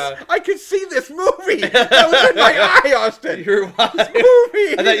you were... Yes, I could see this movie. That was in my eye, Austin. You were watching this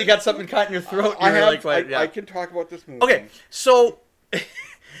movie. I thought you got something caught in your throat. I can talk about this movie. Okay, so...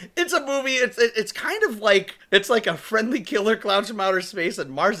 It's a movie. It's kind of like it's like a friendly killer clowns from outer space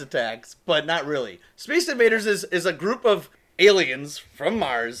and Mars attacks, but not really. Space Invaders is a group of aliens from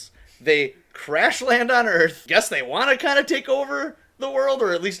Mars. They crash land on Earth. Guess they want to kind of take over the world,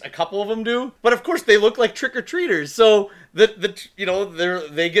 or at least a couple of them do. But of course, they look like trick-or-treaters, so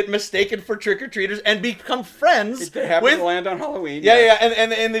they get mistaken for trick-or-treaters and become friends. They happen to land on Halloween. Yeah,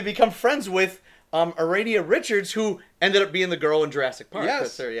 and they become friends with Aradia Richards, who ended up being the girl in Jurassic Park.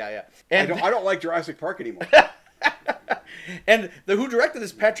 Yes. Yeah. And I don't like Jurassic Park anymore. And who directed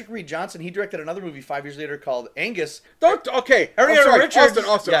this? Patrick Reed Johnson. He directed another movie 5 years later called Angus. Aradia Richards.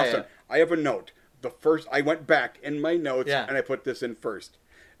 Austin. Yeah. I have a note. I went back in my notes and I put this in first.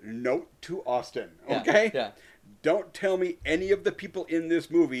 Note to Austin. Okay? Yeah. Don't tell me any of the people in this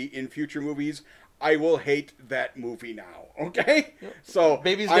movie, in future movies, I will hate that movie now, okay? So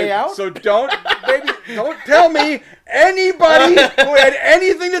Baby's Day Out? So don't tell me anybody who had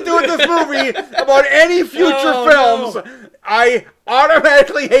anything to do with this movie about any future films. No. I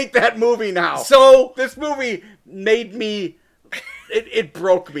automatically hate that movie now. So this movie made me... It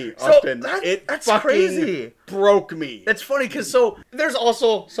broke me, Austin. That's crazy. Broke me. It's funny because there's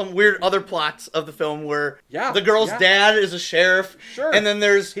also some weird other plots of the film where the girl's dad is a sheriff. Sure. And then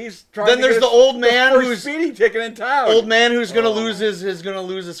there's the old man who's speeding ticket in town. Old man who's gonna lose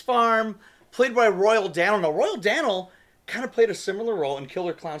his farm, played by Royal Dannell. Now Royal Dannell kind of played a similar role in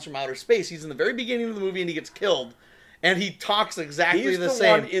Killer Clowns from Outer Space. He's in the very beginning of the movie and he gets killed. And he talks exactly the same. He's the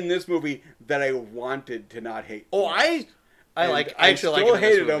one in this movie that I wanted to not hate. Oh, I actually like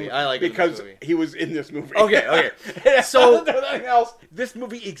him because he was in this movie. Okay. So nothing else. This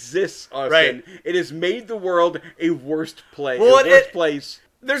movie exists, Austin. Right. It has made the world a worst place. Place.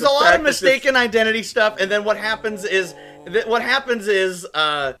 There's a lot of mistaken identity stuff, and then what happens is the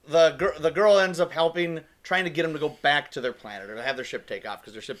girl ends up helping trying to get them to go back to their planet or to have their ship take off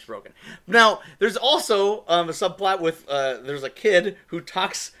because their ship's broken. Now, there's also a subplot with there's a kid who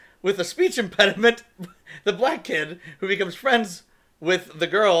talks with a speech impediment, the black kid who becomes friends with the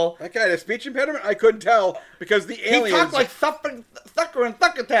girl. That guy had a speech impediment? I couldn't tell because the aliens... He talked like Thucker and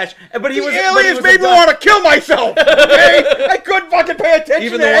Thuckatash. But the aliens made me want to kill myself, okay? I couldn't fucking pay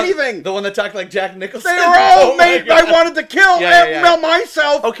attention to anything. The one that talked like Jack Nicholson? They were all made... I wanted to kill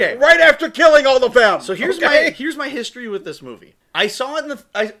myself right after killing all of them. So here's my history with this movie. I saw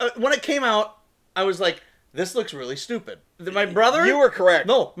it when it came out, I was like, this looks really stupid. My brother... You were correct.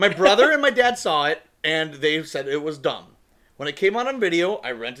 No, my brother and my dad saw it, and they said it was dumb. When it came out on video,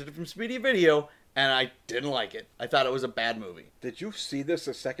 I rented it from Speedy Video, and I didn't like it. I thought it was a bad movie. Did you see this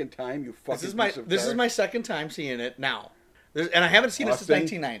a second time, you fucking This is my second time seeing it now. And I haven't seen it since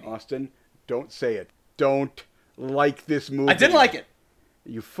 1990. Austin, don't say it. Don't like this movie. I didn't like it.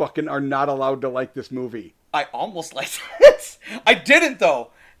 You fucking are not allowed to like this movie. I almost liked it. I didn't,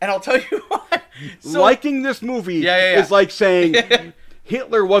 though. And I'll tell you why. Liking this movie is like saying...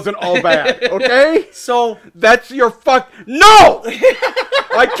 Hitler wasn't all bad, okay? So that's your No!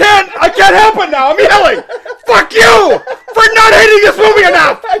 I can't help it now. I'm yelling. Fuck you for not hating this movie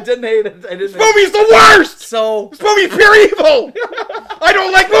enough. I didn't hate it. This movie's the worst. This movie's pure evil. I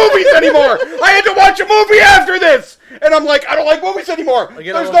don't like movies anymore. I had to watch a movie after this, and I'm like, I don't like movies anymore.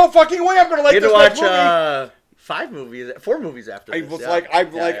 There's no fucking way I'm gonna like this next movie. 4 movies after this.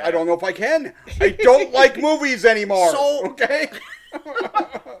 I don't know if I can. I don't like movies anymore. Okay.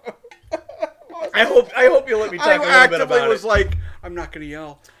 I hope you'll let me talk a little bit about it. I was like, I'm not going to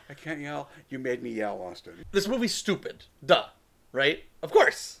yell. I can't yell. You made me yell, Austin. This movie's stupid. Duh. Right? Of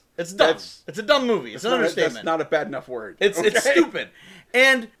course. It's dumb. It's a dumb movie. It's an understatement. That's not a bad enough word. It's stupid.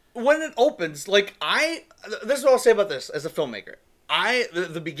 And when it opens, this is what I'll say about this as a filmmaker.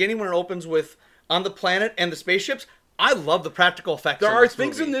 The beginning when it opens with on the planet and the spaceships, I love the practical effects. There are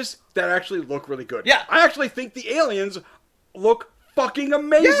things in this that actually look really good. Yeah. I actually think the aliens look fucking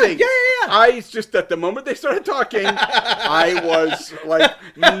amazing. Yeah. I just at the moment they started talking, I was like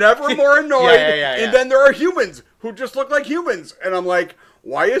never more annoyed. And then there are humans who just look like humans, and I'm like,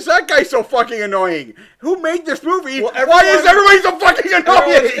 why is that guy so fucking annoying? Who made this movie? Why is everybody so fucking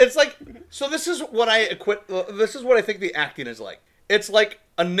annoying? It's like this is what I think the acting is like. It's like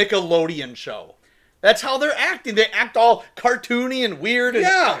a Nickelodeon show. That's how they're acting. They act all cartoony and weird and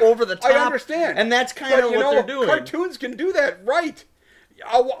over the top. I understand. And that's kind of what they're doing. Cartoons can do that, right?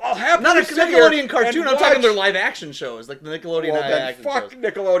 I'll have not a Nickelodeon cartoon. I'm talking their live action shows, like the Nickelodeon live action shows. Fuck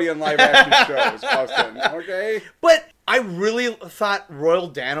Nickelodeon live action shows, Austin. Okay. But I really thought Royal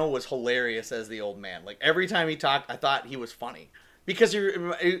Dano was hilarious as the old man. Like every time he talked, I thought he was funny. Because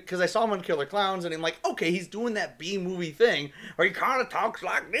I saw him on Killer Clowns, and I'm like, okay, he's doing that B-movie thing, where he kind of talks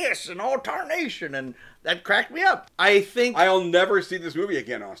like this, and all tarnation, and that cracked me up. I think... I'll never see this movie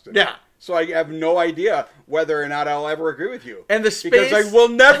again, Austin. Yeah. So I have no idea whether or not I'll ever agree with you. And the space... Because I will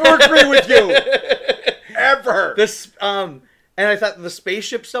never agree with you. Ever. And I thought the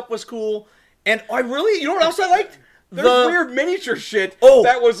spaceship stuff was cool, and I really... You know what else I liked? There's weird miniature shit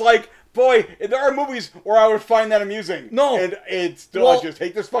that was like... Boy, there are movies where I would find that amusing. No. And it's still, I just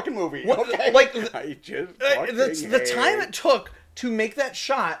hate this fucking movie. Okay? Like, I just the time it took to make that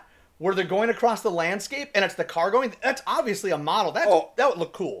shot where they're going across the landscape and it's the car going, that's obviously a model. That would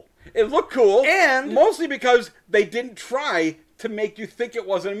look cool. It looked cool. And mostly because they didn't try to make you think it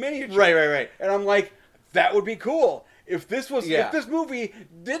wasn't a miniature. Right. And I'm like, that would be cool. If this movie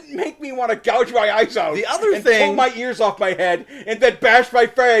didn't make me want to gouge my eyes out, pull my ears off my head, and then bash my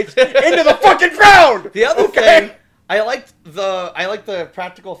face into the fucking ground. The other thing, I liked the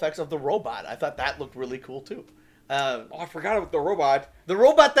practical effects of the robot. I thought that looked really cool too. I forgot about the robot. The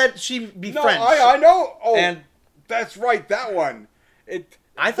robot that she befriends. No, I know. Oh, and that's right, that one.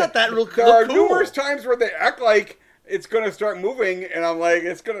 I thought that looked cool. There are numerous times where they act like it's going to start moving, and I'm like,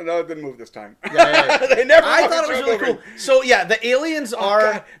 it didn't move this time. Yeah. They never. I thought it was really cool. So yeah, the aliens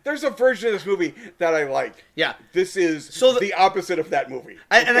are. God. There's a version of this movie that I like. Yeah, this is the opposite of that movie.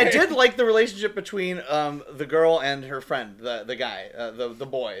 And I did like the relationship between the girl and her friend, the guy, the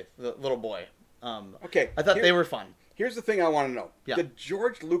boy, the little boy. Okay, I thought they were fun. Here's the thing I want to know. Yeah. Did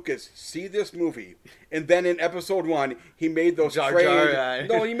George Lucas see this movie, and then in episode 1, he made those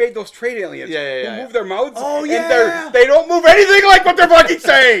he made those trade aliens who move their mouths? Oh, yeah. And they don't move anything like what they're fucking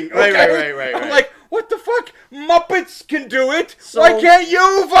saying. Okay? Right. I'm like, what the fuck? Muppets can do it. Why can't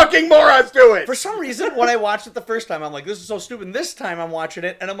you fucking morons do it? For some reason, when I watched it the first time, I'm like, this is so stupid. And this time I'm watching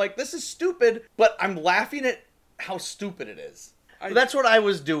it, and I'm like, this is stupid, but I'm laughing at how stupid it is. That's what I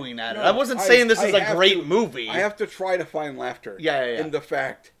was doing at it. I wasn't saying this is a great movie. I have to try to find laughter in the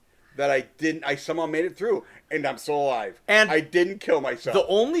fact that I somehow made it through, and I'm still alive. And I didn't kill myself. The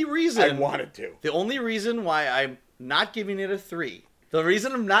only reason I wanted to. The only reason why I'm not giving it a 3. The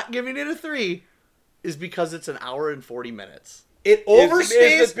reason I'm not giving it a 3 is because it's an hour and 40 minutes. It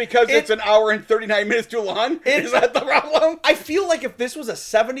overstays. Is it because it's an hour and 39 minutes too long? Is that the problem? I feel like if this was a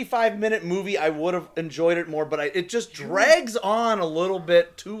 75-minute movie, I would have enjoyed it more, but it just drags on a little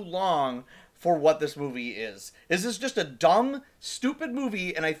bit too long for what this movie is. Is this just a dumb, stupid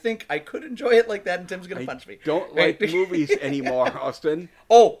movie, and I think I could enjoy it like that, and Tim's going to punch me. Don't like movies anymore, Austin.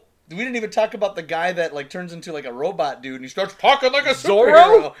 Oh, we didn't even talk about the guy that like turns into like a robot dude and he starts talking like a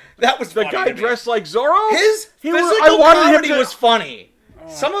Zorro. That was the guy dressed like Zorro. His physical comedy was funny.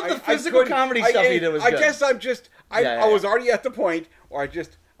 Some of the physical comedy stuff he did was good. I guess I was already at the point where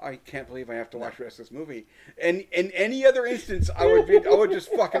I can't believe I have to watch the rest of this movie. And in any other instance, I would just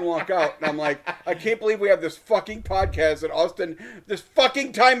fucking walk out. And I'm like, I can't believe we have this fucking podcast at Austin, this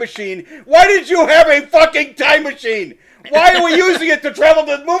fucking time machine. Why did you have a fucking time machine? Why are we using it to travel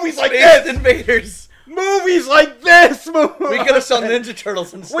to movies like this? Invaders. Movies like this. We could have saw Ninja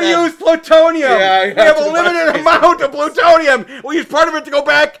Turtles instead. We use plutonium. We have a limited amount of plutonium. We use part of it to go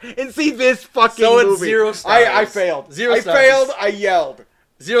back and see this fucking movie. So it's 0 stars. I failed. 0 stars. I failed. I yelled.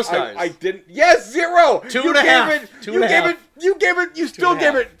 0 stars. I didn't. Yes, 0. 2.5. You still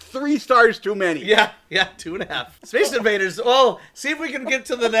gave it 3 stars too many. Yeah, 2.5. Space Invaders. Well, see if we can get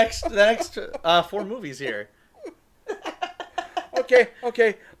to the next 4 movies here.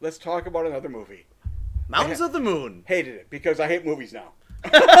 Okay. Let's talk about another movie. Mountains of the Moon. Hated it because I hate movies now.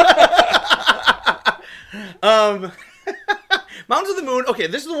 Mountains of the Moon. Okay,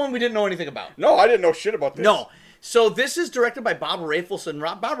 this is the one we didn't know anything about. No, I didn't know shit about this. No. So this is directed by Bob Rafelson.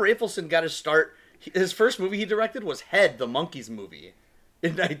 Bob Rafelson got his start. His first movie he directed was Head, the Monkeys movie,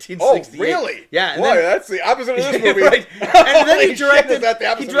 in 1968. Oh, really? Yeah. Boy, that's the opposite of this movie. Right. And then he directed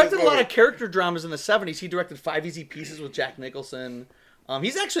a lot of character dramas in the 70s. He directed 5 Easy Pieces with Jack Nicholson.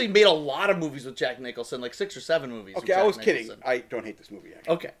 He's actually made a lot of movies with Jack Nicholson, like 6 or 7 movies. Okay, I was kidding. I don't hate this movie,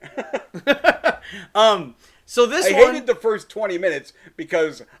 actually. Okay. So this I hated the first 20 minutes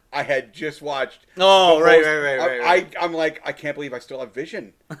because I had just watched. Oh, right. I'm like, I can't believe I still have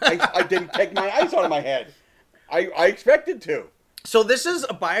vision. I didn't take my eyes out of my head. I expected to. So this is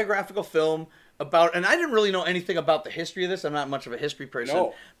a biographical film about, and I didn't really know anything about the history of this. I'm not much of a history person.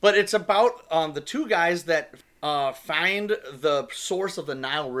 No. But it's about the 2 guys that find the source of the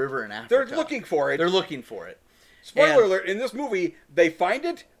Nile River in Africa. They're looking for it. Spoiler alert, in this movie, they find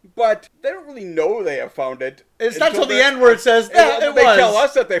it, but they don't really know they have found it. It's not till the end where it says, they tell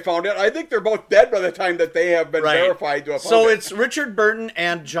us that they found it. I think they're both dead by the time that they have been verified to have found it. So it's Richard Burton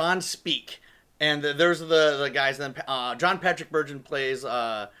and John Speake. And there's the guys. Then John Patrick Burton plays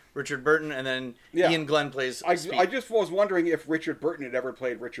Richard Burton, and then Ian Glenn plays Speake. I just was wondering if Richard Burton had ever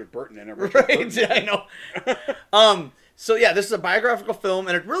played Richard Burton in a Richard Burton. Yeah, I know. So yeah, this is a biographical film,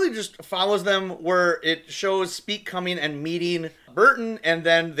 and it really just follows them where it shows Speake coming and meeting Burton, and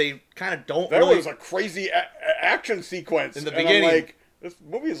then they kind of don't. There was a crazy action sequence in the beginning. I'm like, this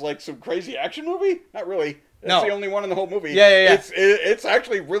movie is like some crazy action movie? Not really. That's the only one in the whole movie. Yeah. It's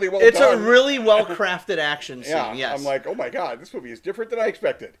actually really well done. It's a really well-crafted action scene, yes. I'm like, oh my god, this movie is different than I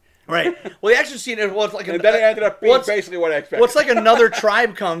expected. Right. Well, the action scene was like... And then it ended up being basically what I expected. Well, it's like another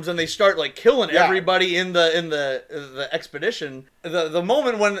tribe comes and they start like killing everybody in the expedition. The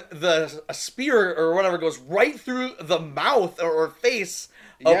moment when a spear or whatever goes right through the mouth or face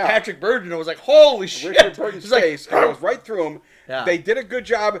of Patrick Burton, it was like, holy shit. Richard Burton's face, and it goes right through him. Yeah. They did a good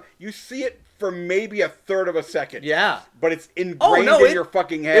job. You see it for maybe a third of a second. Yeah. But it's ingrained in your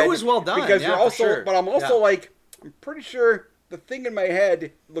fucking head. It was well done. Because you're also, but I'm also like, I'm pretty sure the thing in my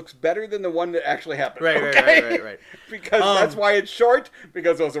head looks better than the one that actually happened. Right. Because that's why it's short,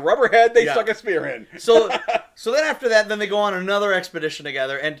 because it was a rubber head they stuck a spear in. So then after that, then they go on anroy expedition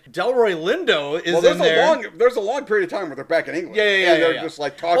together, and Delroy Lindo is in there. There's a long period of time where they're back in England. Yeah. And they're just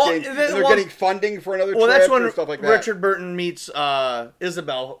like talking, and they're getting funding for another trip and stuff like that. Richard Burton meets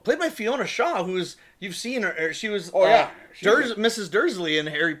Isabel, played by Fiona Shaw, who's, you've seen her, she was... Mrs. Dursley in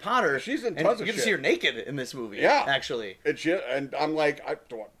Harry Potter. She's in tons of shit. You get to see her naked in this movie. Yeah, actually. And I'm like,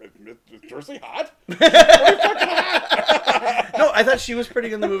 is Dursley hot? No, I thought she was pretty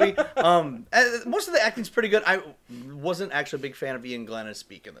good in the movie. Most of the acting's pretty good. I wasn't actually a big fan of Ian Glenn as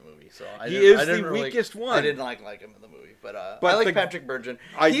Speake in the movie, so he is the weakest one. I didn't like him in the movie. but I like Patrick Bergin.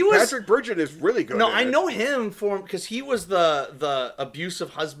 Patrick Bergin is really good. No, I know him because he was the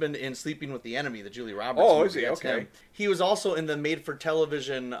abusive husband in Sleeping with the Enemy, the Julie Roberts movie. Is he? Okay. Him. He was also in the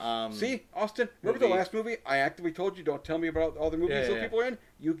made-for-television... See, Austin, remember the last movie? I actively told you, don't tell me about all the movies people are in.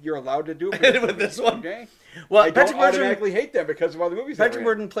 You're allowed to do it with this one. Okay? Well, I don't automatically hate them because of all the movies Patrick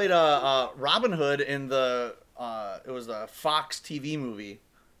Bergin played Robin Hood in the... it was a Fox TV movie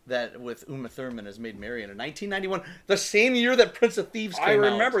that with Uma Thurman as Maid Marian in 1991, the same year that Prince of Thieves came out. I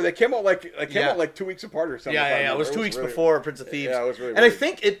remember. They came out like 2 weeks apart or something. Yeah. It was 2 weeks before Prince of Thieves. Yeah, it was really weird. I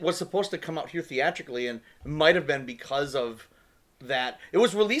think it was supposed to come out here theatrically, and it might have been because of that. It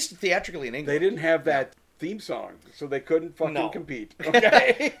was released theatrically in England. They didn't have that theme song, so they couldn't fucking compete.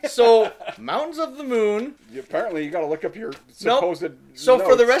 Okay. So, Mountains of the Moon. Apparently, you got to look up your supposed So notes.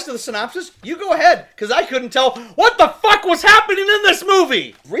 for the rest of the synopsis, you go ahead, because I couldn't tell what the fuck was happening in this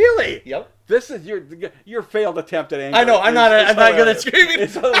movie. Really? Yep. This is your failed attempt at anger. I know. I'm not good at screaming.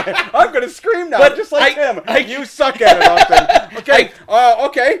 I'm going to scream now, but just like him. You suck at it, Austin. Okay.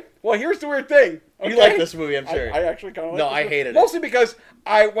 Okay. Well, here's the weird thing. Okay? You like this movie, I'm sure. I actually kind of like No, this I movie. hated it. Mostly because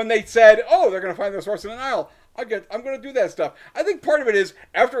when they said, they're going to find this horse in an aisle, I'm going to do that stuff. I think part of it is,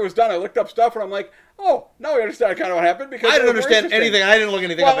 after it was done, I looked up stuff, and I'm like, now I understand kind of what happened. Because I didn't understand anything. I didn't look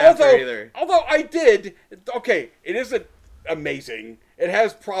anything up after either. Although I did, it isn't amazing. It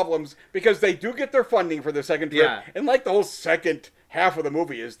has problems, because they do get their funding for the second trip. Yeah. And like the whole second half of the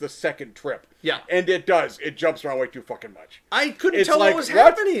movie is the second trip. Yeah. And it does. It jumps around way too fucking much. I couldn't tell what was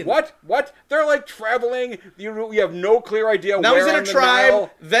happening. What? They're like traveling. You have no clear idea now where he's in on a the tribe,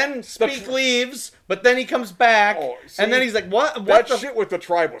 Nile. then Speak leaves, but then he comes back, and then he's like, what That the shit with the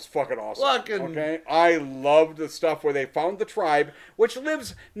tribe was fucking awesome. Okay? I loved the stuff where they found the tribe, which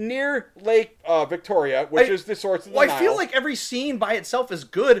lives near Lake Victoria, which is the source of the Nile. I feel like every scene by itself is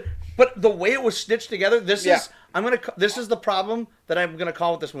good, but the way it was stitched together, this is the problem that I'm gonna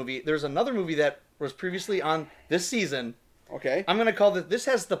call with this movie. There's another movie that was previously on this season. Okay. I'm gonna call this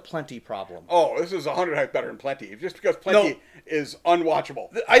has the Plenty problem. Oh, this is 100 times better than Plenty. Just because Plenty is unwatchable.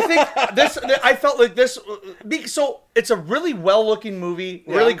 I think I felt like this. So it's a really well-looking movie,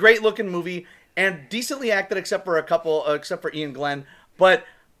 really great-looking movie, and decently acted, except for Ian Glenn. But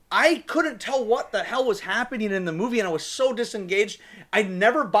I couldn't tell what the hell was happening in the movie, and I was so disengaged. I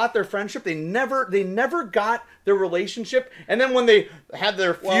never bought their friendship. They never got their relationship. And then when they had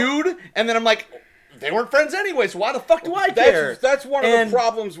their feud, and then I'm like, they weren't friends anyway, so why the fuck do I care? That's one of the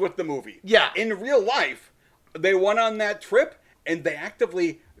problems with the movie. Yeah. In real life, they went on that trip, and they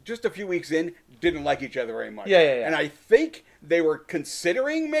actively, just a few weeks in, didn't like each other very much. Yeah. And I think they were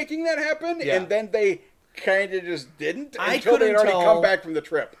considering making that happen, and then they kind of just didn't until they'd already come back from the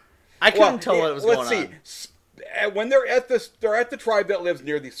trip. I couldn't tell what was going on. Let's see. When they're at the tribe that lives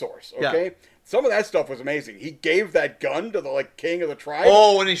near the source, okay? Yeah. Some of that stuff was amazing. He gave that gun to the king of the tribe.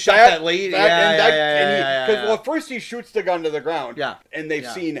 Oh, when he shot that lady. Well, first he shoots the gun to the ground. Yeah. And they've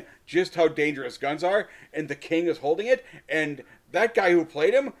seen just how dangerous guns are, and the king is holding it, and that guy who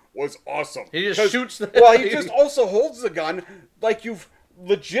played him was awesome. He just shoots the... Well, he just also holds the gun like you've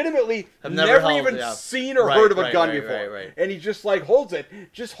legitimately never even seen or heard of a gun before. Right. And he just holds it.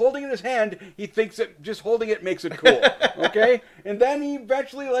 Just holding it in his hand, he thinks that just holding it makes it cool. Okay? And then he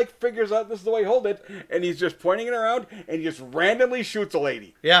eventually figures out this is the way he hold it, and he's just pointing it around, and he just randomly shoots a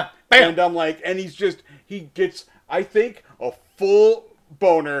lady. Yeah. Bam! And I'm like, and he gets, I think, a full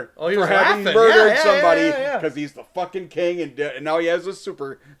boner for having murdered somebody because he's the fucking king, and now he has a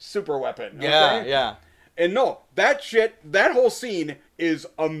super weapon. Okay? Yeah. And no, that whole scene is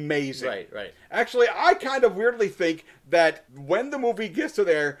amazing. Right. Actually, I kind of weirdly think that when the movie gets to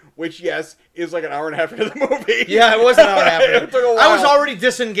there, which, yes, is like an hour and a half into the movie. Yeah, it was an hour and a half. It took a while. I was already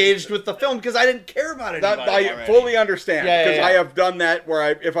disengaged with the film because I didn't care about it. I fully understand because I have done that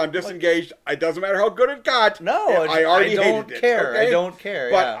where if I'm disengaged, it doesn't matter how good it got. No, I already don't hated care. It. Okay? I don't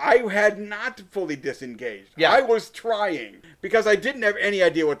care. But I had not fully disengaged. Yeah. I was trying because I didn't have any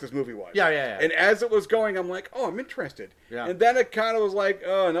idea what this movie was. Yeah. And as it was going, I'm like, I'm interested. Yeah. And then it kind of was like,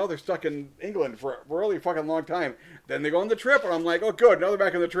 oh no, they're stuck in England for a really fucking long time. Then they go on the trip, and I'm like, oh good, now they're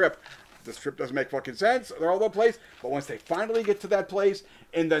back on the trip. This trip doesn't make fucking sense. They're all over the place. But once they finally get to that place,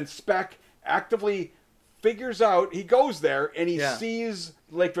 and then Speck actively figures out, he goes there, and he sees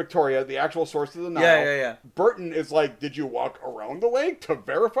Lake Victoria, the actual source of the Nile. Yeah. Burton is like, did you walk around the lake to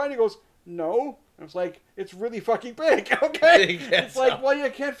verify? And he goes, no. I was like, it's really fucking big, okay? It's like, well, you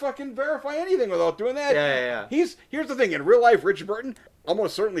can't fucking verify anything without doing that. Yeah. Here's the thing. In real life, Richard Burton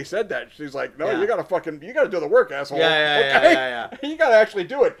almost certainly said that. She's like, no, you gotta do the work, asshole. Yeah. You gotta actually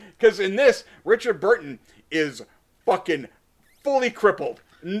do it. Because in this, Richard Burton is fucking fully crippled.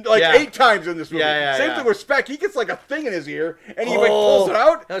 like 8 times in this movie. Same thing with Speck. He gets like a thing in his ear, and he like pulls it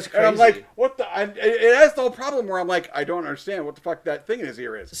out. That was crazy. And I'm like, what the? It has the whole problem where I'm like, I don't understand what the fuck that thing in his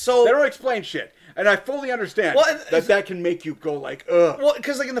ear is. So they don't explain shit, and I fully understand that can make you go like, ugh. Well,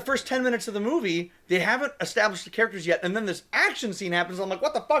 because like in the first 10 minutes of the movie, they haven't established the characters yet, and then this action scene happens. I'm like,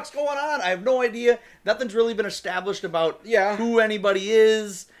 what the fuck's going on? I have no idea. Nothing's really been established about who anybody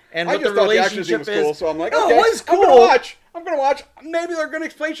is. And what the relationship was cool, so I'm like, okay, it was cool. I'm gonna watch. Maybe they're gonna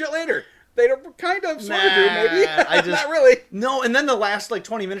explain shit later. They don't kind of sort of do, maybe. Not really. No, and then the last like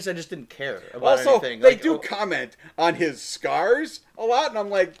 20 minutes, I just didn't care about anything. They do comment on his scars a lot, and I'm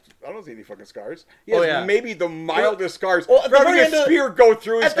like, I don't see any fucking scars. He has maybe the mildest scars. Having a spear go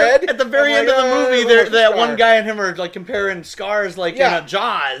through his head. At the very end of the movie, that one guy and him are like comparing scars like in a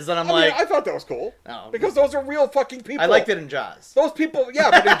Jaws, and I thought that was cool. Because those are real fucking people. I liked it in Jaws. Those people,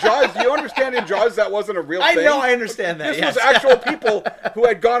 but in Jaws, do you understand in Jaws that wasn't a real thing? I know, I understand that. This was actual people who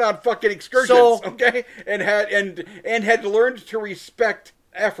had gone on fucking excursions, and had learned to respect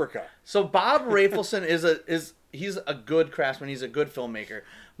Africa. So Bob Rafelson he's a good craftsman. He's a good filmmaker.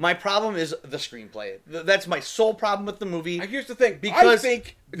 My problem is the screenplay. That's my sole problem with the movie. Here's the thing. Because I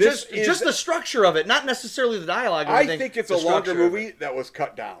think just the structure of it, not necessarily the dialogue. I think it's a longer movie that was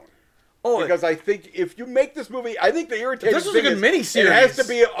cut down. Because I think if you make this movie, I think the irritating thing is this was a good miniseries. It has to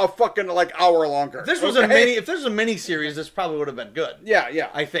be a fucking like hour longer. If this was a miniseries, this probably would have been good. Yeah.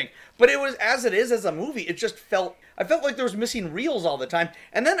 I think. But it was as a movie. It just I felt like there was missing reels all the time.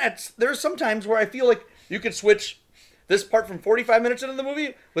 And then there's some times where I feel like you could switch this part from 45 minutes into the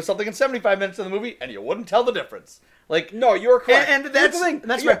movie with something in 75 minutes in the movie, and you wouldn't tell the difference. Like, no, you're correct. And that's the thing.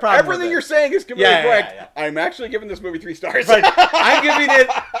 That's my problem. Everything you're saying is completely correct. Yeah. I'm actually giving this movie 3 stars. Right. I'm giving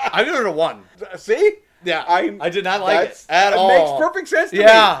it a 1. See? Yeah. I did not like it at all. It makes perfect sense to me.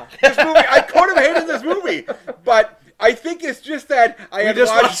 This movie, I could have hated this movie, but I think it's just that I had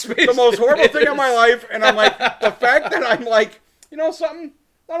watched the most horrible thing in my life, and I'm like, the fact that I'm like, you know something?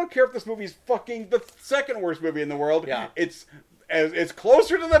 I don't care if this movie's fucking the second worst movie in the world. Yeah. It's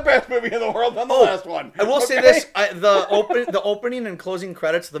closer to the best movie in the world than the last one. I will say this: the opening and closing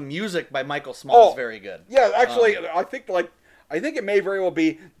credits, the music by Michael Small is very good. Yeah, actually, I think it may very well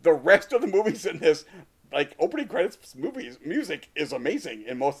be the rest of the movies in this. Like opening credits, music is amazing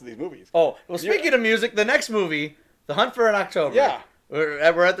in most of these movies. Oh, well, speaking of music, the next movie, The Hunt for Red October. Yeah,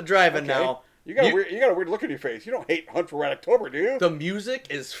 we're at the drive-in now. You got a weird look on your face. You don't hate Hunt for Red October, do you? The music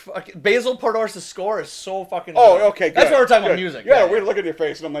is fucking... Basil Podor's score is so fucking good. Oh, okay, good. That's what we're talking about, music. You got a weird look on your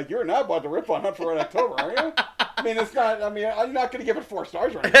face, and I'm like, you're not about to rip on Hunt for Red October, are you? I mean, it's not... I mean, I'm not going to give it 4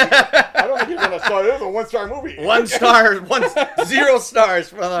 stars or anything. I don't think you're going to start it. It's a 1-star movie. 1 star. 0 stars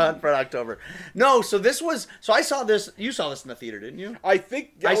for The Hunt for Red October. No, so this was... So I saw this... You saw this in the theater, didn't you? I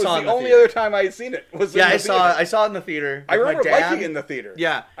think that was the only other time I had seen it. I saw it in the theater. I remember liking it in the theater.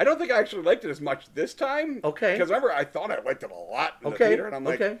 Yeah. I don't think I actually liked it as much this time. Okay. Because remember, I thought I liked it a lot in the theater, and I'm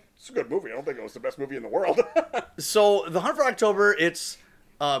like, it's a good movie. I don't think it was the best movie in the world. So, The Hunt for October, it's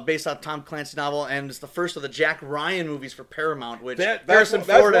based on Tom Clancy's novel, and it's the first of the Jack Ryan movies for Paramount, which that's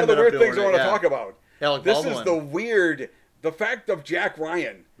one of the weird things I want to talk about. Alec this Baldwin. is the fact of Jack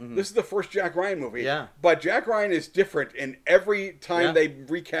Ryan. Mm-hmm. This is the first Jack Ryan movie. Yeah. But Jack Ryan is different in every time they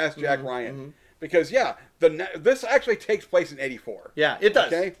recast Jack Ryan. Mm-hmm. Because, this actually takes place in 1984. Yeah, it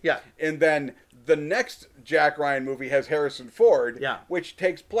does. Okay? Yeah. And then the next Jack Ryan movie has Harrison Ford, which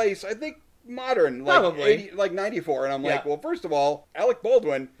takes place, I think, modern, like 1994. And I'm like, well, first of all, Alec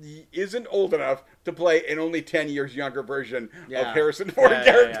Baldwin isn't old enough to play an only 10 years younger version of Harrison Ford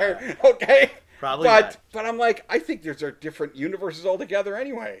character. Okay? Probably not. But I'm like, I think there's different universes altogether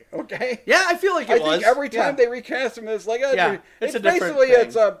anyway. Okay? Yeah, I feel like I think every time they recast him, it's like, it's a different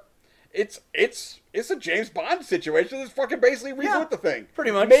thing. It's a James Bond situation. It's fucking basically reboot the thing.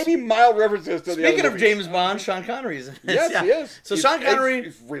 Pretty much. Maybe mild references to the other Speaking of movies. James Bond, Sean Connery's in it. Yes, he is. So Sean Connery...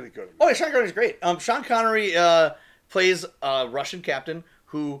 He's really good. Oh, yeah, Sean Connery's great. Sean Connery plays a Russian captain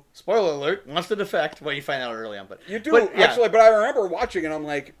who, spoiler alert, wants to defect. Well, you find out early on, but... You do, actually, but I remember watching it, I'm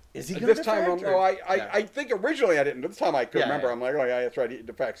like... Is he going to defect? I think originally I didn't. This time I could remember. I'm like, oh, yeah, that's right, he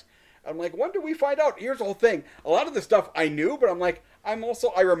defects. I'm like, when do we find out? Here's the whole thing. A lot of the stuff I knew, but I'm like, I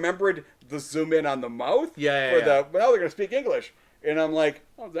remembered the zoom in on the mouth. But now they're going to speak English. And I'm like,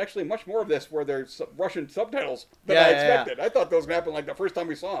 oh, there's actually much more of this where there's Russian subtitles than I expected. I thought those would happen like the first time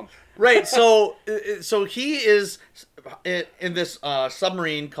we saw him. Right. So he is in this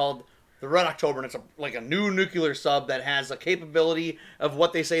submarine called the Red October, and it's like a new nuclear sub that has a capability of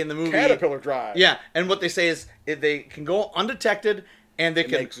what they say in the movie. Caterpillar drive. Yeah. And what they say is they can go undetected, and they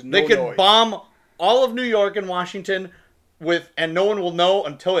can bomb all of New York and Washington and no one will know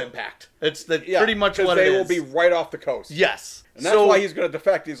until impact. It's pretty much what it is. They will be right off the coast. Yes. And that's why he's going to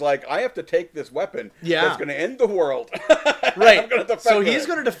defect. He's like, I have to take this weapon that's going to end the world. Right. I'm gonna defect so he's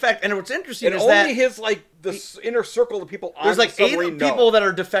going to defect. And what's interesting is that... only his, like, the inner circle of people on there's like the 8 people that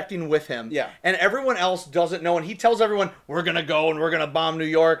are defecting with him. Yeah. And everyone else doesn't know. And he tells everyone, we're going to go and we're going to bomb New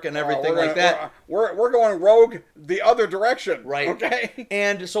York and everything like that. We're going rogue the other direction. Right. Okay.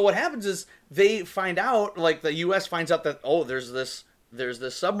 And so what happens is they find out, like the U.S. finds out that, there's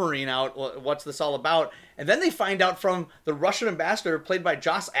this submarine out. What's this all about? And then they find out from the Russian ambassador, played by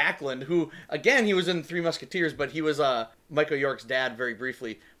Joss Ackland, who, again, he was in Three Musketeers, but he was Michael York's dad very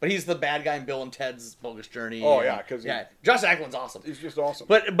briefly. But he's the bad guy in Bill and Ted's Bogus Journey. Oh, yeah. Because Joss Ackland's awesome. He's just awesome.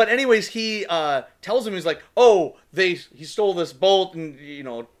 But anyways, he tells him, he's like, he stole this boat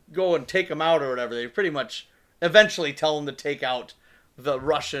and, go and take him out or whatever. They pretty much eventually tell him to take out the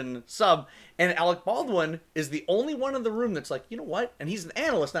Russian sub. And Alec Baldwin is the only one in the room that's like, you know what? And he's an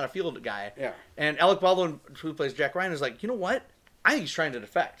analyst, not a field guy. Yeah. And Alec Baldwin, who plays Jack Ryan, is like, you know what? I think he's trying to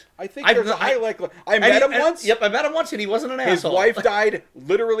defect. I think I met him once. Yep, I met him once, and he wasn't an asshole. His wife died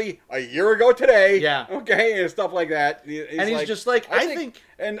literally a year ago today. Yeah. Okay, and stuff like that. He's just like, I think...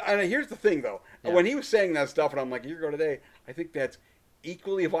 And here's the thing, though. Yeah. When he was saying that stuff, and I'm like, a year ago today, I think that's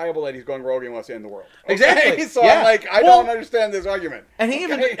equally viable that he's going rogue and wants to end the world. Okay? Exactly. So I'm like, I don't understand this argument. And he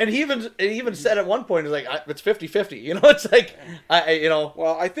even said at one point, he's like, it's 50-50. It's like,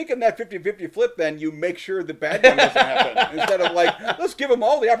 Well, I think in that 50-50 flip, then you make sure the bad one doesn't happen instead of like, let's give them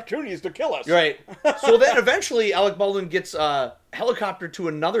all the opportunities to kill us. Right. So then eventually Alec Baldwin gets helicoptered to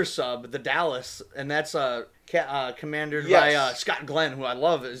another sub, the Dallas, and that's commanded by Scott Glenn, who I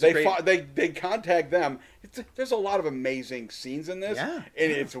love. They contact them. There's a lot of amazing scenes in this. Yeah. And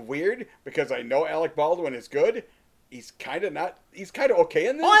it's weird because I know Alec Baldwin is good. He's kind of okay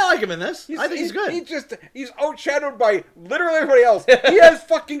in this. Oh, I like him in this. I think he's good. He's outshadowed by literally everybody else. He has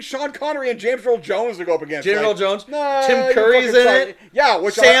fucking Sean Connery and James Earl Jones to go up against. James Earl Jones? Nah, Tim Curry's in it? Yeah,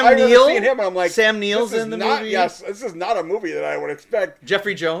 which Sam I Neill? remember seeing him and I'm like, Sam Neill's in the movie? Yes, this is not a movie that I would expect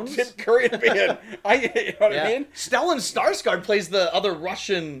Jeffrey Jones? Tim Curry to be in. You know what I mean? Stellan Skarsgård plays the other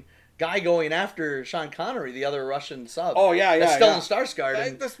Russian guy going after Sean Connery, the other Russian sub. Oh, yeah. Stellan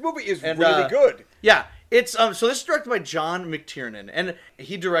Skarsgård. This movie is really good. Yeah. It's so this is directed by John McTiernan, and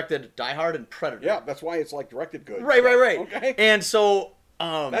he directed Die Hard and Predator. Yeah, that's why it's like directed good. Right. Okay. And so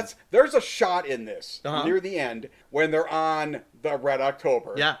there's a shot in this near the end when they're on the Red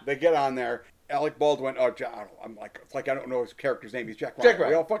October. Yeah. They get on there. Alec Baldwin. I don't know his character's name. He's Jack Ryan.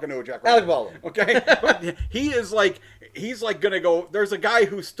 We all fucking know who Jack Ryan. Alec Baldwin. Okay. But he's gonna go. There's a guy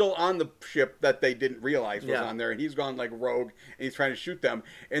who's still on the ship that they didn't realize was on there, and he's gone like rogue, and he's trying to shoot them.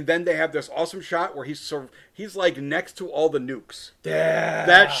 And then they have this awesome shot where he's like next to all the nukes. Yeah.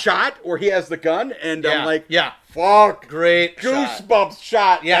 That shot where he has the gun, and I'm like, fuck, great goosebumps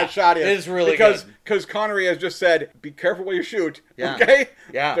shot. Yeah, that shot is. It is really good. Because Connery has just said, be careful where you shoot. Yeah. Okay?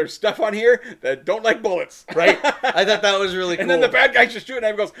 Yeah. There's stuff on here that don't like bullets. Right. I thought that was really cool. And then the bad guy's just shooting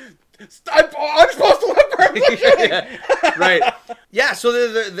at him and goes, I'm supposed to look where I'm looking. Right. Yeah, so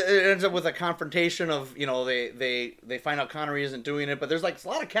it ends up with a confrontation of, they find out Connery isn't doing it, but there's like a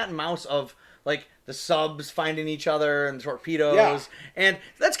lot of cat and mouse of like the subs finding each other and torpedoes, and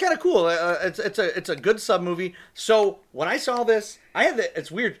that's kind of cool. It's a good sub movie. So when I saw this,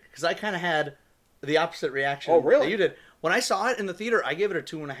 it's weird because I kind of had the opposite reaction that you did. When I saw it in the theater, I gave it a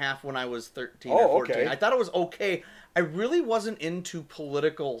 2.5 when I was 13 or 14. Okay. I thought it was okay. I really wasn't into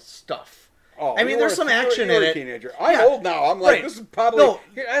political stuff. Oh, I mean, there's some action in it. Teenager. I'm old now. I'm like, this is probably...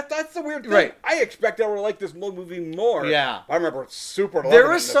 that's the weird thing. Right. I expected I would like this movie more. Yeah. I remember super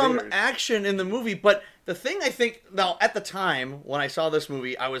There was some action in the movie, but the thing I think... Now, at the time, when I saw this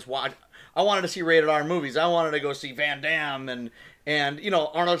movie, I wanted to see rated R movies. I wanted to go see Van Damme and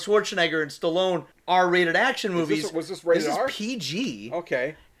Arnold Schwarzenegger and Stallone R-rated action movies. Was this rated R? This is PG.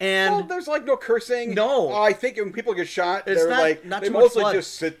 Okay. And there's like no cursing. No. I think when people get shot, it's they mostly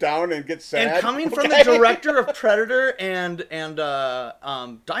just sit down and get sad. And coming from the director of Predator and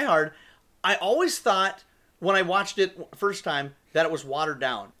Die Hard, I always thought when I watched it first time that it was watered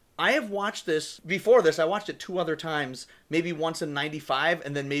down. I have watched this before this. I watched it 2 other times, maybe once in '95,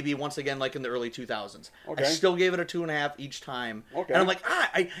 and then maybe once again like in the early 2000s. Okay. I still gave it a 2.5 each time. Okay. And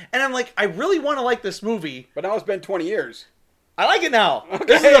I'm like, I really want to like this movie. But now it's been 20 years. I like it now. Okay.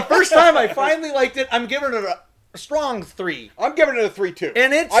 This is the first time I finally liked it. I'm giving it a strong 3. I'm giving it a 3 too.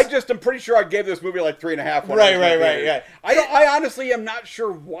 And I'm pretty sure I gave this movie like 3.5. Right. I honestly am not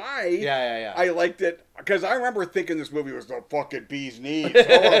sure why. Yeah. I liked it because I remember thinking this movie was the fucking bee's knees. What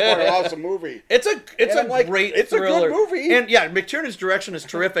an awesome movie. It's a great It's thriller. A good movie. And yeah, McTiernan's direction is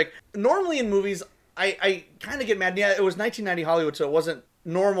terrific. Normally in movies, I kind of get mad. Yeah, it was 1990 Hollywood, so it wasn't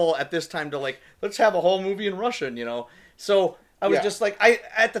normal at this time to like let's have a whole movie in Russian, So I was just like,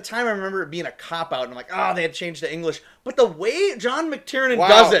 at the time I remember it being a cop-out, and I'm like, they had changed to English. But the way John McTiernan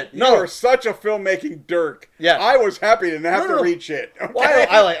does it. You are such a filmmaking dirk. Yeah. I was happy to not have to read shit. Okay?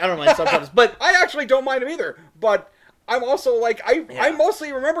 Well, I don't mind subtitles. But I actually don't mind them either. But I'm also like, I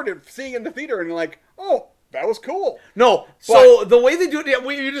mostly remembered it seeing in the theater and like, oh, that was cool. No, so the way they do it,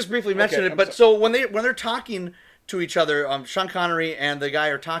 you just briefly mentioned it, but so when they're talking to each other, Sean Connery and the guy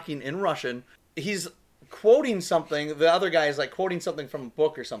are talking in Russian, he's quoting something, the other guy is like quoting something from a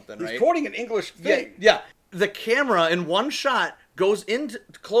book or something, right? He's quoting an English thing. Yeah. The camera in one shot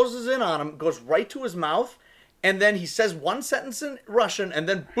closes in on him, goes right to his mouth, and then he says one sentence in Russian, and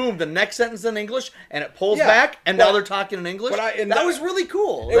then boom, the next sentence in English, and it pulls back, and now they're talking in English. That was really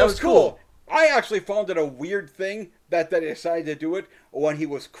cool. It was cool. I actually found it a weird thing that they decided to do it when he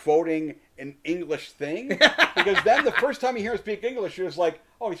was quoting an English thing. Because then the first time you hear him speak English, you're just like,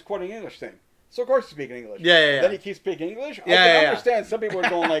 oh, he's quoting an English thing. So of course he's speaking English. Yeah. Then he keeps speaking English. I can understand some people are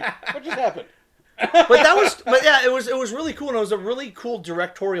going like, what just happened? It was really cool, and it was a really cool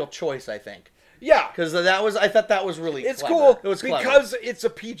directorial choice, I think. Yeah, because I thought that was really it's clever. cool. It was clever. Because it's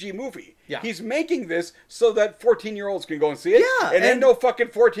a PG movie. Yeah, he's making this so that 14-year-olds can go and see it. Yeah, and then no fucking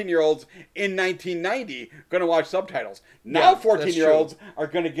 14-year-olds in 1990 gonna watch subtitles. Now 14-year-olds are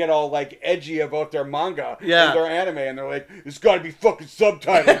gonna get all like edgy about their manga and their anime, and they're like, "It's got to be fucking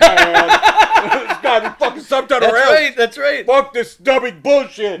subtitled, man. It's got to be fucking subtitled." That's right. Fuck this dubbing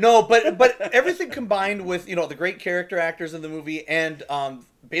bullshit. No, but everything combined with the great character actors in the movie and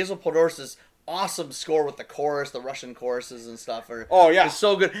Basil Podorce's awesome score with the chorus, the Russian choruses and stuff. It's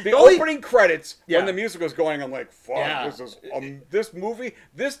so good. The opening credits when the music was going, I'm like, fuck, this is this movie.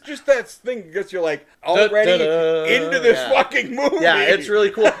 That thing gets you like already into this fucking movie. Yeah, it's really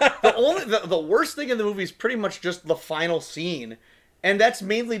cool. The worst thing in the movie is pretty much just the final scene, and that's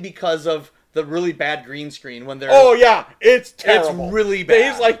mainly because of the really bad green screen when they're... Oh, yeah. It's terrible. It's really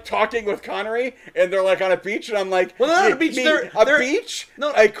bad. He's, like, talking with Connery, and they're, like, on a beach, and I'm like... Well, they're not on a beach. They're beach?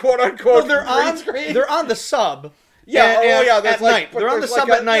 No, a quote-unquote green screen? They're on the sub. Yeah, at night. They're on the sub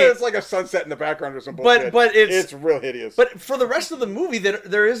at night. It's like a sunset in the background or some bullshit. But it's real hideous. But for the rest of the movie,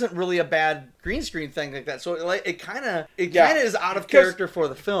 there isn't really a bad green screen thing like that. So it kind of is out of character for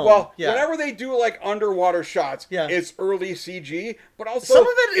the film. Well, whenever they do like underwater shots, it's early CG, but also some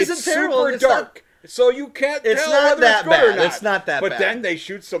of it isn't terrible. Super dark, so you can't tell whether it's good or not. It's not that bad. But then they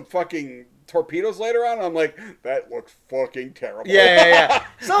shoot some fucking torpedoes later on, and I'm like, that looks fucking terrible. Yeah.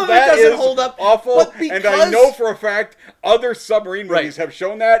 Some of it doesn't hold up. Awful. And I know for a fact other submarine movies have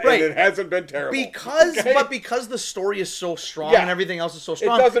shown that, and it hasn't been terrible. But because the story is so strong and everything else is so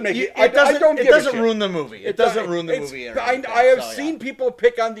strong, it doesn't make it. It doesn't ruin the movie. It doesn't ruin the movie. I have seen people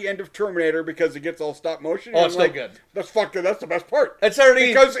pick on the end of Terminator because it gets all stop motion. Oh, it's so good. That's the best part. It's already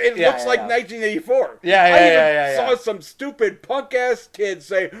because it looks like 1984. I saw some stupid punk ass kids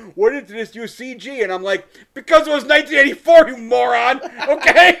say, "What did this use CG?" And I'm like, because it was 1984, you moron.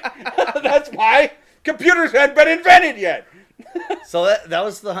 Okay, that's why computers hadn't been invented yet. So that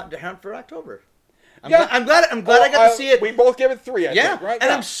was the Hunt for October. I'm glad I got to see it. We both gave it 3, I think, right?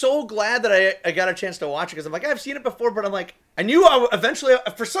 And I'm so glad that I got a chance to watch it because I'm like, I've seen it before, but I'm like, I knew eventually,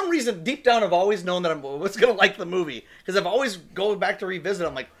 for some reason, deep down, I've always known that I was going to like the movie because I've always going back to revisit.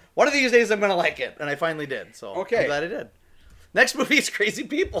 I'm like, one of these days I'm going to like it, and I finally did. So I'm glad I did. Next movie is Crazy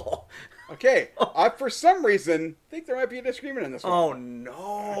People. Okay, I for some reason think there might be a disagreement in this one. Oh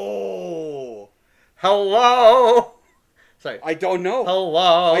no! Hello. Sorry. I don't know.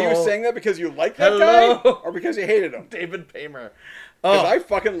 Hello. Are you saying that because you like that guy? Or because you hated him? David Paymer. Because I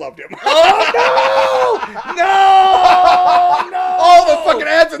fucking loved him. Oh, no! No! All the fucking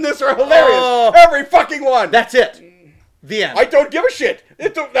ads in this are hilarious. Every fucking one. That's it. The end. I don't give a shit.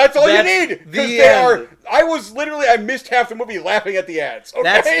 That's all you need. The end. I missed half the movie laughing at the ads. Okay?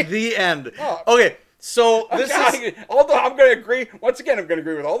 That's the end. Okay. So although I'm going to agree, once again, I'm going to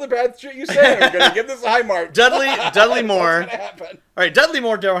agree with all the bad shit you say, and I'm going to give this a high mark. Dudley Moore. What's going to happen? All right, Dudley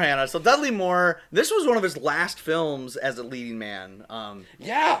Moore, Daryl Hannah. So Dudley Moore, this was one of his last films as a leading man.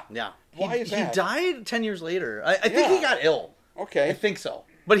 Yeah. Why is that? He died 10 years later. I think he got ill. Okay. I think so.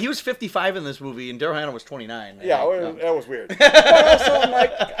 But he was 55 in this movie, and Daryl Hannah was 29. That was weird. But also, I'm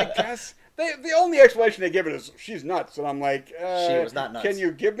like, I guess the only explanation they give it is she's nuts, and I'm like, she was not nuts. Can you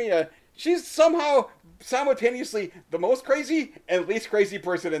give me She's somehow simultaneously the most crazy and least crazy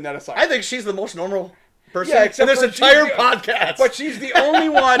person in that asylum. I think she's the most normal person in this entire podcast. But she's the only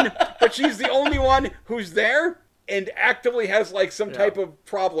one. But she's the only one who's there and actively has like some type of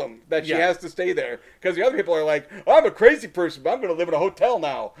problem that she has to stay there because the other people are like, oh, I'm a crazy person, but I'm going to live in a hotel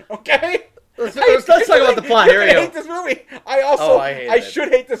now. Okay. Let's talk about the plot. Here we go. I hate this movie. I should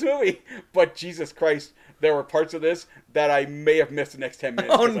hate this movie, but Jesus Christ. there were parts of this that I may have missed the next 10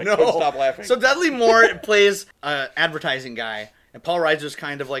 minutes. Oh, no. no. I couldn't stop laughing. So Dudley Moore plays an advertising guy, and Paul Reiser's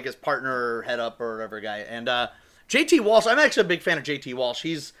kind of like his partner or head up or whatever guy. And J.T. Walsh, I'm actually a big fan of J.T. Walsh.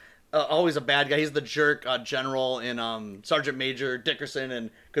 He's always a bad guy. He's the jerk general in Sergeant Major Dickerson and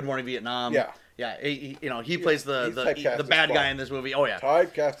Good Morning Vietnam. Yeah. Yeah, he plays the bad guy in this movie. Oh, yeah.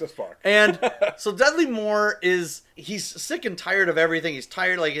 Typecast as fuck. And so Dudley Moore he's sick and tired of everything. He's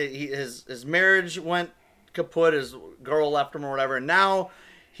tired, like his marriage went kaput, his girl left him or whatever, and now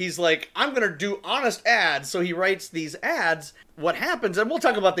he's like, I'm going to do honest ads. So he writes these ads. What happens, and we'll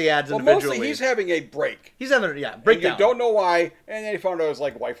talk about the ads individually. Mostly he's having a break. He's having breakdown. You don't know why, and then he found out his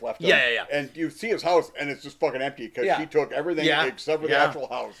wife left him. Yeah. And you see his house, and it's just fucking empty because she took everything except for the actual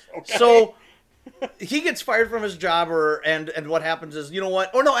house. Okay? So he gets fired from his job, and what happens is, you know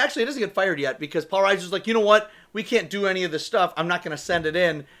what? Oh no, actually, he doesn't get fired yet because Paul Reiser's like, you know what? We can't do any of this stuff. I'm not going to send it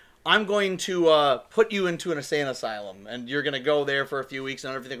in. I'm going to put you into an insane asylum, and you're going to go there for a few weeks,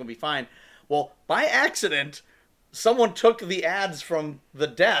 and everything will be fine. Well, by accident, someone took the ads from the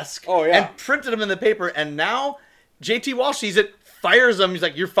desk and printed them in the paper, and now J.T. Walsh sees it, fires him. He's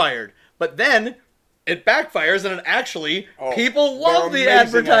like, you're fired. But then it backfires, and it actually, people love the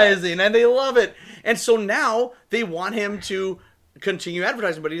advertising, and they love it. And so now they want him to continue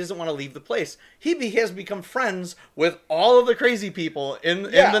advertising, but he doesn't want to leave the place. He has become friends with all of the crazy people in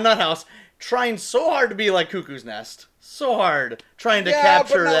the nut house, trying so hard to be like Cuckoo's Nest. So hard. Trying to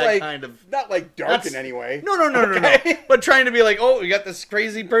capture that kind of... Not like dark in any way. No. But trying to be like, oh, we got this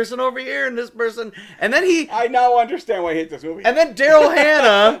crazy person over here and this person. And then I now understand why I hate this movie. And then Daryl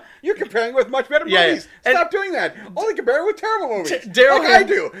Hannah... You're comparing with much better movies. Yeah. Stop doing that. Only compare it with terrible movies. Daryl I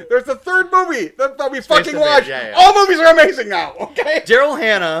do. There's the third movie that we fucking watched. All movies are amazing now, okay? Daryl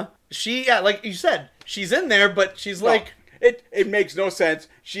Hannah, she, like you said, she's in there, but she's like... It makes no sense.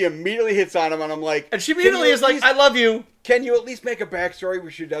 She immediately hits on him, and I'm like... And she immediately is like, I love you. Can you at least make a backstory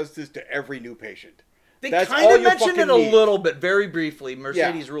where she does this to every new patient? They kind of mentioned it a little bit, very briefly.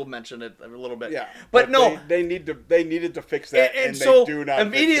 Mercedes Rule mentioned it a little bit. Yeah. But no. They needed to fix that, and so they do not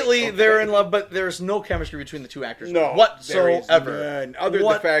immediately they're in love, but there's no chemistry between the two actors whatsoever. Other than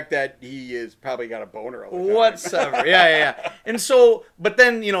the fact that he is probably got a boner all the time. Whatsoever. Yeah. And so, but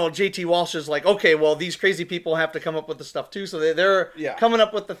then, J.T. Walsh is like, okay, well, these crazy people have to come up with the stuff too. So they're coming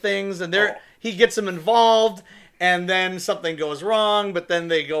up with the things, and he gets them involved. And then something goes wrong, but then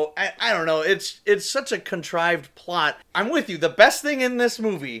they go, I don't know. It's such a contrived plot. I'm with you. The best thing in this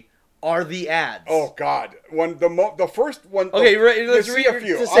movie are the ads. Oh, God. The first one. Okay, let's read a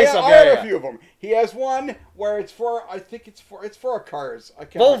few. I have a few of them. He has one where it's for our cars.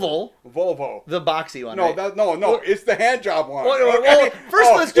 Volvo. The boxy one. No, right? No. It's the hand job one. Well,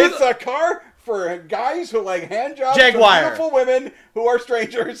 first let's do it's a car for guys who like hand jobs Jaguar. to beautiful women who are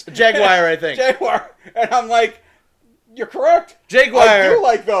strangers. Jaguar, I think. Jaguar. And I'm like, you're correct. Jaguar. I do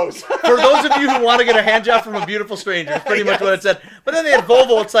like those. For those of you who want to get a hand job from a beautiful stranger, it's pretty much what it said. But then they had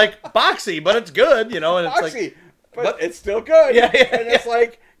Volvo. It's like boxy, but it's good, And it's boxy, but it's still good. Yeah. And it's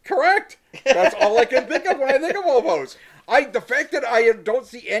like, correct. That's all I can think of when I think of Volvos. The fact that I don't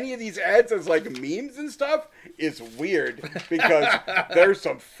see any of these ads as like memes and stuff is weird because there's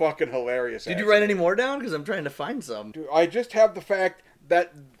some fucking hilarious ads. Did you write any more down? Because I'm trying to find some. Dude, I just have the fact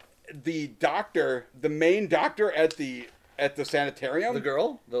that the main doctor at the sanitarium. The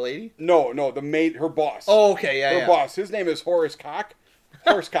girl? The lady? No, her boss. Oh, okay, her boss. His name is Horace Cock.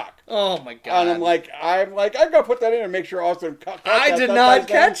 Horace Cock. Oh my God. And I'm like, I'm gonna put that in and make sure Austin. I did not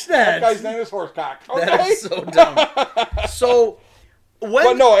catch that. That guy's name is Horace Cock. Okay? That is so dumb. So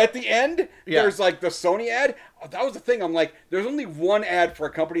But no, at the end, there's like the Sony ad. That was the thing. I'm like, there's only one ad for a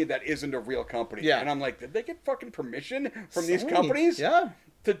company that isn't a real company. Yeah. And I'm like, did they get fucking permission from these companies? Yeah.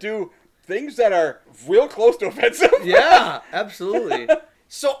 To do things that are real close to offensive? Yeah, absolutely.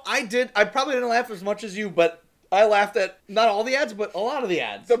 So I probably didn't laugh as much as you, but I laughed at not all the ads, but a lot of the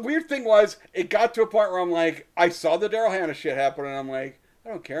ads. The weird thing was, it got to a point where I'm like, I saw the Daryl Hannah shit happen, and I'm like, I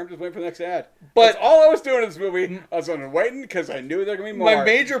don't care. I'm just waiting for the next ad. But that's all I was doing in this movie. I was waiting because I knew there were going to be more. My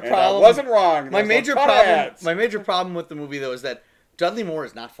major problem... I wasn't wrong. My major problem with the movie, though, is that Dudley Moore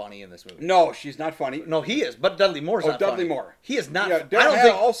is not funny in this movie. No, she's not funny. No, he is. But Dudley Moore's not funny. Dudley Moore. He is not. Yeah, Daryl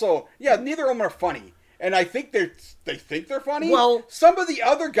Hannah also. Yeah, neither of them are funny. And I think they think they're funny. Well, some of the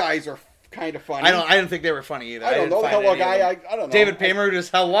other guys are kind of funny. I didn't think they were funny either. I don't know. Hello, guy. I don't know. David Paymer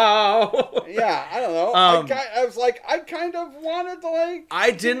just hello. Yeah, I don't know. I was like, I kind of wanted to like. I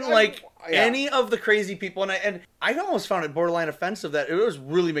didn't like. any of the crazy people, and I almost found it borderline offensive that it was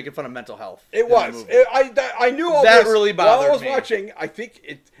really making fun of mental health. It was. I knew all that this really bothered while I was me. watching. I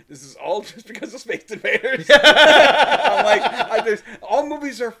think this is all just because of Space Invaders. I'm like, all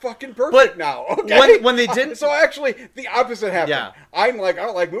movies are fucking perfect now. Okay, when they didn't, so actually the opposite happened. Yeah. I'm like, I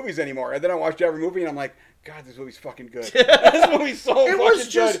don't like movies anymore, and then I watched every movie, and I'm like, God, this movie's fucking good. This movie's so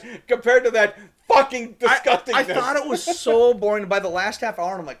fucking good compared to that fucking disgusting. I thought it was so boring. By the last half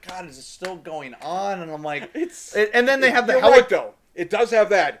hour, I'm like, God, is it still going on? And I'm like, and then they have the right, though. It does have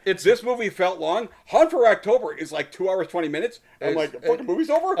that. This movie felt long. Hunt for October is like 2 hours 20 minutes. I'm like, the fucking movie's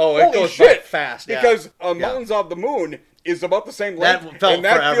over. Oh, holy it goes shit! Fast. Yeah. Because Mountains of the Moon is about the same length, and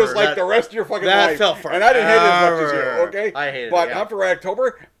that forever. feels like the rest of your fucking life. Felt forever. And I didn't hate it as much as you. Okay, I hated it. But Hunt for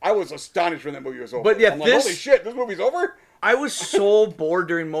October, I was astonished when that movie was over. But yeah, I'm like, holy shit, this movie's over. I was so bored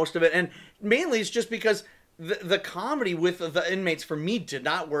during most of it, and mainly it's just because the comedy with the inmates for me did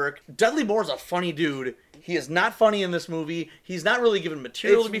not work. Dudley Moore's a funny dude. He is not funny in this movie. He's not really given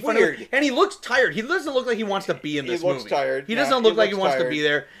material to be funny. And he looks tired. He doesn't look like he wants to be in this movie. He looks tired. He doesn't look like he wants to be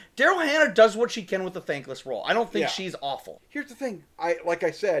there. Daryl Hannah does what she can with the thankless role. I don't think she's awful. Here's the thing. Like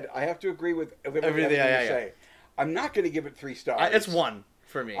I said, I have to agree with everything you say. I'm not going to give it 3 stars. It's 1.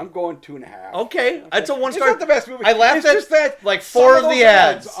 For me, I'm going 2.5. Okay, it's a 1 star. It's not the best movie. I laughed at just that like 4 of the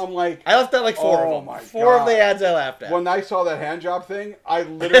ads. I'm like, I laughed at like 4 of them. My 4 of the ads I laughed at. When I saw that hand job thing, I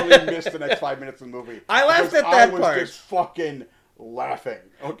literally missed the next 5 minutes of the movie. I laughed at that part. I was just fucking laughing.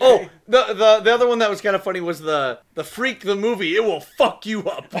 Okay? Oh, the other one that was kind of funny was the Freak the movie. It will fuck you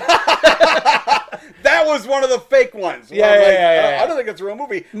up. That was one of the fake ones. Yeah. I don't think it's a real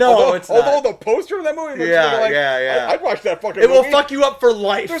movie. No, it's not. Although the poster of that movie looks like, I'd watch that fucking movie. It will fuck you up for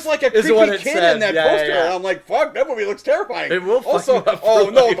life. There's like a creepy kid in that poster, and I'm like, fuck, that movie looks terrifying. It will fuck you up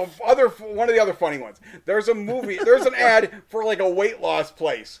for life. One of the other funny ones. There's a movie, there's an ad for like a weight loss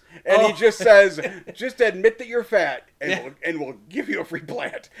place, and he just says, just admit that you're fat, and we'll give you a free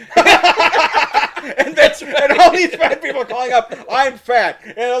plant. And all these fat people are calling up, I'm fat,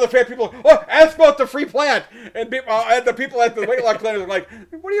 and other fat people, ask about the free plant, and the people at the weight loss clinic are like,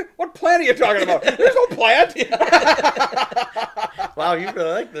 what plant are you talking about? There's no plant. Wow, you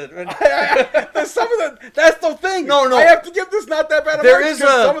really like that. That's the thing. No, I have to give this not that bad.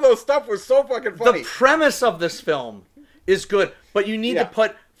 Some of those stuff was so fucking funny. The premise of this film is good, but you need to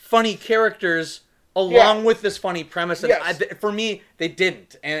put funny characters along with this funny premise, and for me, they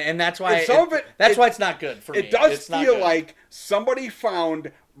didn't, and that's why that's why it's not good for me. It does feel like somebody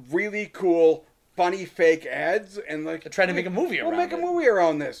found really cool, funny fake ads, and like trying to make a movie around. We'll make a movie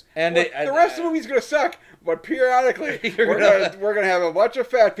around this, and the rest of the movie's gonna suck. But periodically, we're gonna have a bunch of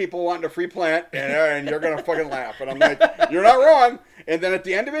fat people wanting a free plant, and you're gonna fucking laugh. And I'm like, you're not wrong. And then at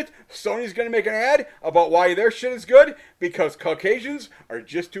the end of it, Sony's gonna make an ad about why their shit is good because Caucasians are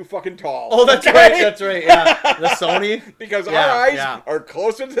just too fucking tall. Oh, that's right. That's right. Yeah, the Sony because our eyes are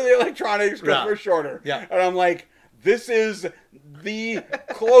closer to the electronics because we're shorter. Yeah, and I'm like, this is the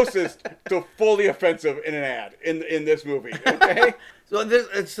closest to fully offensive in an ad in this movie. Okay, so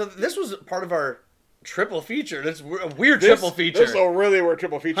this was part of our triple feature. This a weird triple feature. This is a really weird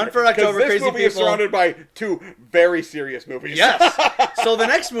triple feature. Hunt for October, this Crazy movie People is surrounded by 2 very serious movies. Yes. So the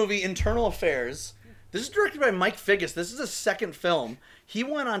next movie, Internal Affairs. This is directed by Mike Figgis. This is his second film. He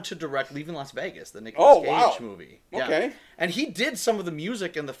went on to direct Leaving Las Vegas, the Nicolas Cage movie. Yeah. Okay. And he did some of the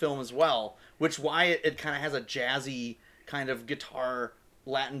music in the film as well, which why it kind of has a jazzy kind of guitar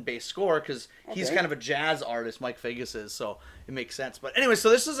Latin-based score because he's kind of a jazz artist, Mike Figgis is, so it makes sense. But anyway,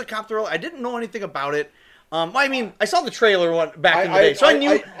 so this is a cop thriller. I didn't know anything about it. I mean, I saw the trailer back in the day, so I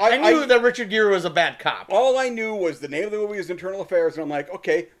knew that Richard Gere was a bad cop. All I knew was the name of the movie is Internal Affairs, and I'm like,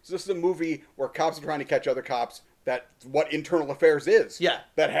 okay, so this is a movie where cops are trying to catch other cops. That's what Internal Affairs is. Yeah.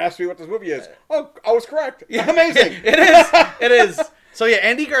 That has to be what this movie is. Oh, I was correct. Yeah. Amazing. It is. It is. So yeah,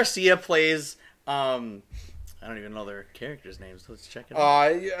 Andy Garcia plays... I don't even know their characters' names. Let's check it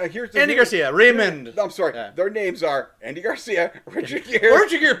out. Here's Andy Garcia, Raymond. I'm sorry. Yeah. Their names are Andy Garcia, Richard Gere.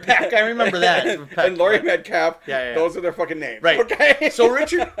 Richard Gere, Peck. I remember that. and Laurie Metcalf. Yeah. Those are their fucking names. Right. Okay. So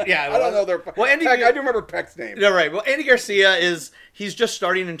Richard. Yeah. I don't know their. Well, Andy. Peck, I do remember Peck's name. Yeah. Right. Well, Andy Garcia he's just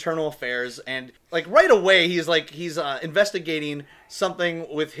starting Internal Affairs, and like right away he's investigating something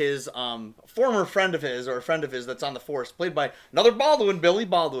with his former friend of his or a friend of his that's on the force, played by another Baldwin, William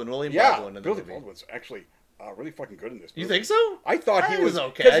Baldwin. Billy Baldwin's actually. Really fucking good in this movie. You think so? I thought he was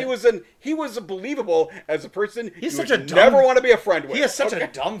okay because he was believable as a person. He's such a dumb, never want to be a friend with. He has such a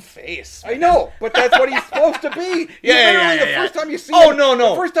dumb face. Man. I know, but that's what he's supposed to be. The first time you see him,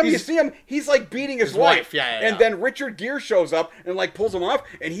 the first time you see him, he's like beating his wife. And then Richard Gere shows up and like pulls him off,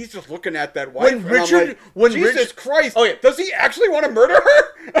 and he's just looking at that wife. Jesus Christ! Oh yeah, does he actually want to murder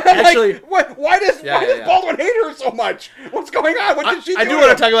her? Actually, like, why does Baldwin hate her so much? What's going on? What did she do? I do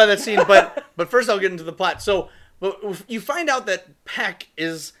want to talk about that scene, but first I'll get into the plot. So you find out that Peck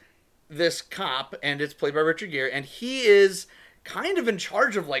is this cop, and it's played by Richard Gere, and he is kind of in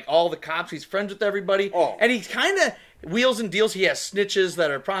charge of like all the cops. He's friends with everybody, and he's kind of wheels and deals. He has snitches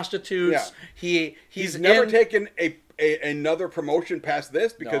that are prostitutes. Yeah. He's never taken another promotion past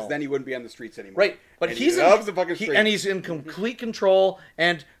this because then he wouldn't be on the streets anymore. Right, but and he loves the fucking streets. And he's in complete control.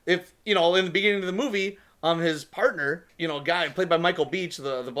 And if in the beginning of the movie, his partner, guy played by Michael Beach,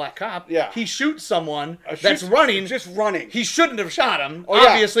 the black cop, he shoots someone that's running. Just running. He shouldn't have shot him. Oh,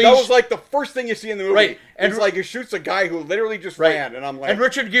 obviously, that was like the first thing you see in the movie. Right, and it's like he shoots a guy who literally just ran, and I'm like, and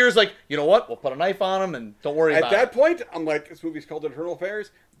Richard Gere's like, you know what? We'll put a knife on him, and don't worry about it. At that point, I'm like, this movie's called Internal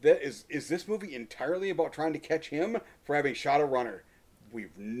Affairs. Is this movie entirely about trying to catch him for having shot a runner?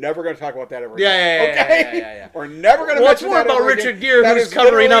 We're never going to talk about that ever again. Yeah. We're never going to mention that more about Richard Gere, who's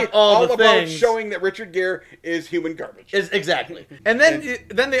covering up all the things. About showing that Richard Gere is human garbage. Exactly. And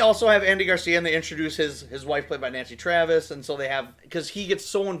then they also have Andy Garcia, and they introduce his wife, played by Nancy Travis, and so they have, because he gets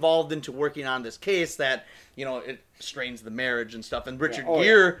so involved into working on this case that, it strains the marriage and stuff, and Richard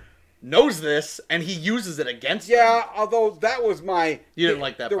Gere knows this, and he uses it against him. Yeah, although that was You didn't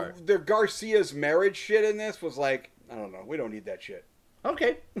like that part. The Garcia's marriage shit in this was like, I don't know, we don't need that shit.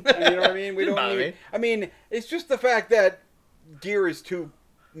 Okay. You know what I mean? We don't need... I mean, it's just the fact that Gere is too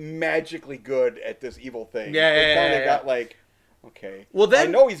magically good at this evil thing. It kind of got like, okay. Well, then...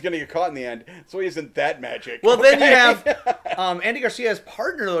 I know he's going to get caught in the end, so he isn't that magic. Well, then you have Andy Garcia's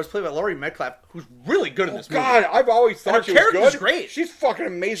partner, though, is played by Laurie Metcalf, who's really good in this movie. God, I've always thought she was good. She's great. She's fucking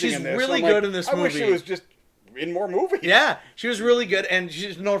amazing in this. She's really good in this movie. I wish she was just in more movies. Yeah, she was really good, and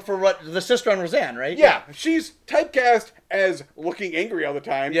she's known for the sister on Roseanne, right? Yeah, she's typecast as looking angry all the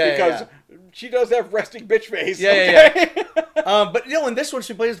time because she does have resting bitch face. Yeah. But in this one,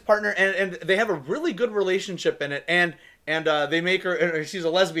 she plays the partner, and they have a really good relationship in it, and they make her, and she's a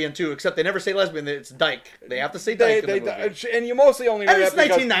lesbian too, except they never say lesbian. It's dyke. They have to say dyke in the movie. And you mostly only know that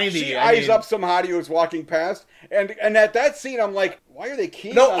because 1990. She eyes up some hottie who's walking past, and at that scene, I'm like, why are they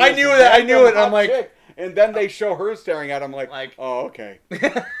keen? No, I knew that. I knew it. I'm like. Chick? And then they show her staring at him like oh, okay.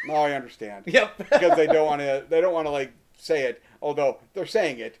 Now I understand. Yep. Because they don't want to like say it, although they're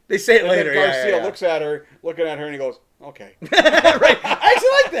saying it. They say it later. Garcia looks at her, and he goes, okay. Right. I actually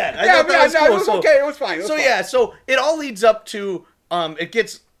like that. It was okay. It was fine. So it all leads up to it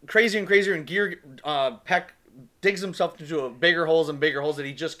gets crazier and crazier, and Gere Peck digs himself into bigger holes and bigger holes that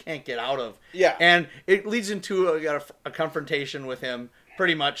he just can't get out of. Yeah. And it leads into a confrontation with him,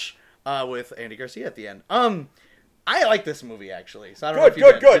 pretty much. With Andy Garcia at the end. I like this movie actually. So I don't know if you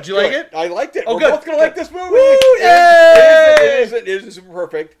did. Did you like it? I liked it. Oh, We're both gonna like this movie. Woo, it isn't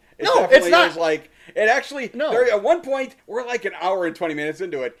perfect. It's not. It actually. At one point, we're like an hour and 20 minutes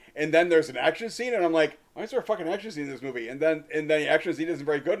into it, and then there's an action scene, and I'm like, why is there a fucking action scene in this movie? And then the action scene isn't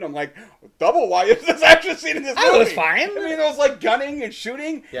very good, and I'm like, double, why is this action scene in this movie? It was fine. I mean, it was like gunning and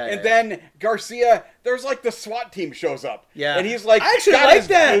shooting, then Garcia, there's like the SWAT team shows up, and he's like, I actually like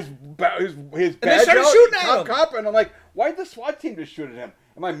that. His badge started shooting at him. Cop, and I'm like, why'd the SWAT team just shoot at him?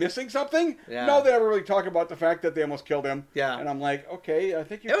 Am I missing something? Yeah. No, they never really talk about the fact that they almost killed him. Yeah. And I'm like, okay, I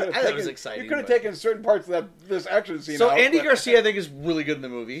think you could have taken. You could have taken certain parts of this action scene. So Andy Garcia, I think, is really good in the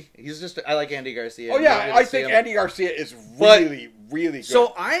movie. I like Andy Garcia. Oh yeah, I think Andy Garcia is really, really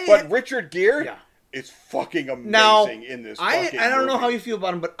good. But Richard Gere is fucking amazing in this. I don't know how you feel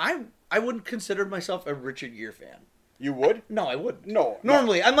about him, but I wouldn't consider myself a Richard Gere fan. You would? No, I wouldn't. No.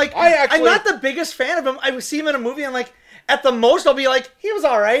 Normally, I'm like, I'm not the biggest fan of him. I see him in a movie, I'm like, at the most, I'll be like, he was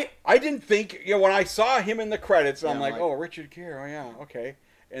all right. I didn't think, when I saw him in the credits, I'm like, oh, Richard Gere, oh yeah, okay.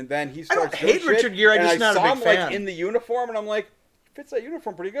 And then he starts. I don't hate Richard Gere. I'm just not a big fan. I saw him in the uniform, and I'm like, fits that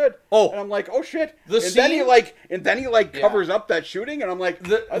uniform pretty good. Oh, and I'm like, oh shit. And then he covers up that shooting, and I'm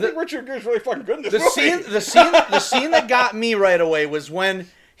like, I think Richard Gere's really fucking good in this movie. The scene that got me right away was when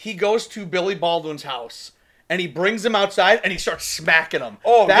he goes to Billy Baldwin's house. And he brings him outside, and he starts smacking him.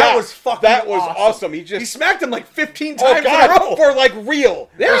 Oh, that was fucking awesome. He smacked him like 15 times in a row. For like real.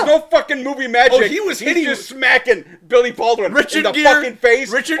 Yeah. There's no fucking movie magic. Oh, he's just smacking Billy Baldwin in the fucking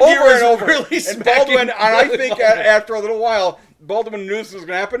face Richard Gere over and over. Really and Baldwin, and I think after a little while, Baldwin knew this was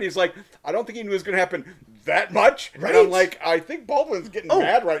going to happen. He's like, I don't think he knew it was going to happen that much. Right. And I'm like, I think Baldwin's getting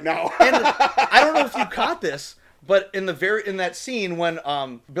mad right now. And I don't know if you caught this. But in that scene when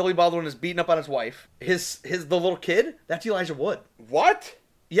Billy Baldwin is beating up on his wife, the little kid, that's Elijah Wood. What?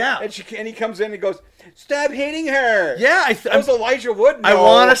 Yeah. And he comes in and goes, stop hitting her. Yeah, that was Elijah Wood. No. I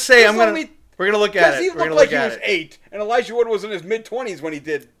want to say we're gonna look at it. He looked like he was 8, and Elijah Wood was in his mid-20s when he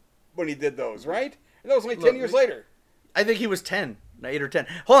did those, right? And that was only 10 years later. I think he was 10. 8 or 10.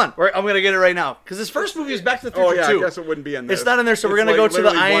 Hold on, I'm gonna get it right now because his first movie is Back to the Future 2. Oh yeah, I guess it wouldn't be in there. It's not in there, so we're gonna go to the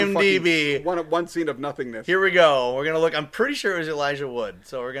IMDb. One scene of nothingness. Here we go. We're gonna look. I'm pretty sure it was Elijah Wood,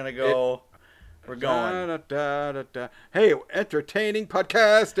 so we're gonna go. We're going. Hey, entertaining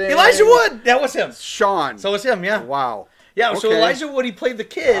podcasting. Elijah Wood. That was him. Sean. So it's him. Yeah. Wow. Yeah. So Elijah Wood, he played the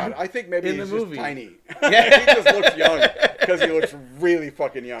kid. God, I think maybe in he's the movie. Just tiny. Yeah. He just looks young because he looks really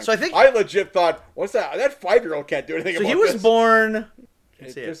fucking young. So I legit thought, what's that? That 5-year-old can't do anything. So about he was this. born.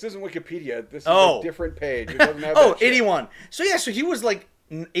 This isn't Wikipedia. This is a different page. It doesn't have 81. So yeah. So he was like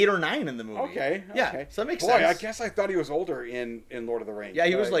 8 or 9 in the movie. Okay. Yeah. So that makes sense. sense. I guess I thought he was older in Lord of the Rings. Yeah,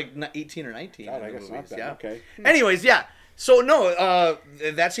 he was like 18 or 19. God, I guess not then. Yeah. Okay. Anyways, yeah. So no,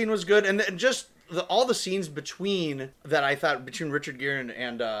 that scene was good, and just all the scenes between Richard Gere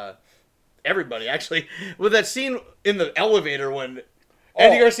and everybody actually, with that scene in the elevator when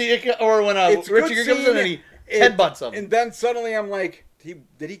Andy Garcia or when Richard Gere comes in and he headbutts him, and then suddenly I'm like,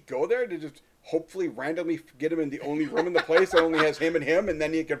 did he go there to just hopefully randomly get him in the only room in the place that only has him, and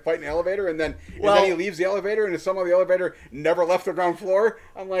then he can fight in the elevator, and then he leaves the elevator, and somehow the elevator never left the ground floor.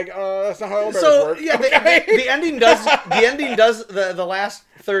 I'm like, that's not how elevators work. Yeah, okay. the ending does the last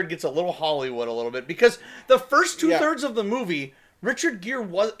third gets a little Hollywood a little bit, because the first 2/3 of the movie, Richard Gere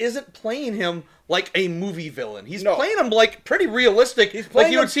isn't playing him like a movie villain. He's playing him like pretty realistic. He's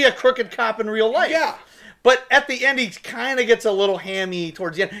like you would see a crooked cop in real life. Yeah. But at the end, he kind of gets a little hammy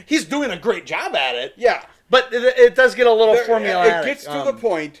towards the end. He's doing a great job at it. Yeah. But it does get a little formulaic. It gets to the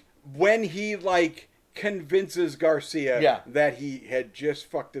point when he, convinces Garcia that he had just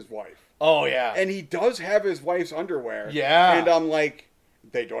fucked his wife. Oh, yeah. And he does have his wife's underwear. Yeah. And I'm like,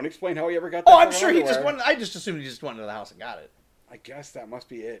 they don't explain how he ever got that. Oh, I'm sure he just went. I just assumed he just went into the house and got it. I guess that must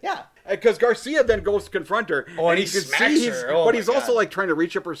be it. Yeah. Because Garcia then goes to confront her. Oh, and he smacks her. But he's also trying to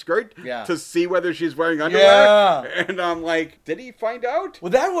reach up her skirt to see whether she's wearing underwear. Yeah. And I'm like, did he find out?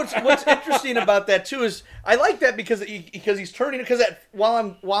 Well, what's interesting about that too is I like that because he's turning, because while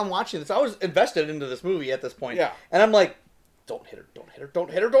I'm watching this, I was invested into this movie at this point. Yeah. And I'm like, don't hit her, don't hit her,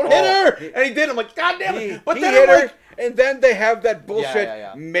 don't hit her, don't hit her. And he did. I'm like, God damn it. But he then hit I'm her, like, and then they have that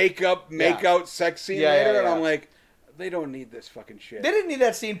bullshit make out sex scene later, and I'm like, they don't need this fucking shit. They didn't need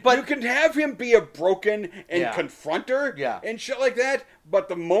that scene, but you can have him be a broken and confront her and shit like that. But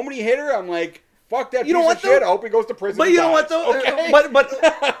the moment he hit her, I'm like, fuck that piece of shit. I hope he goes to prison. But you know what though? Okay?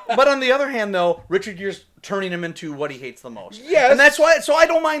 But on the other hand though, Richard Gere's turning him into what he hates the most. Yes. And that's why. So I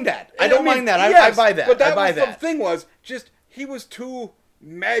don't mind that. I mind that. Yes, I buy that. But that I buy the thing was just he was too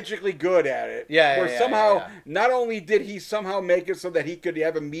magically good at it. Somehow, not only did he somehow make it so that he could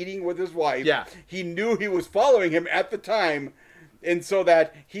have a meeting with his wife, he knew he was following him at the time, and so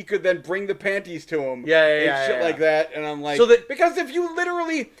that he could then bring the panties to him, and shit like that. And I'm like, because if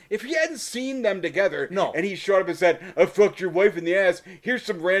he hadn't seen them together, and he showed up and said, "I fucked your wife in the ass. Here's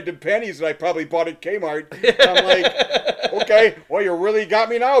some random panties that I probably bought at Kmart," and I'm like, okay, well, you really got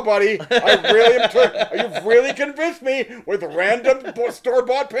me now, buddy. You've really convinced me with random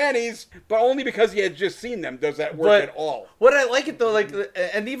store-bought panties, but only because he had just seen them. Does that work at all? What I like it though,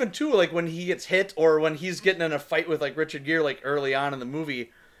 and even too, when he gets hit or when he's getting in a fight with Richard Gere, early on in the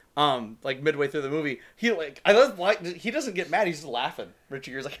movie, midway through the movie, he doesn't get mad. He's just laughing.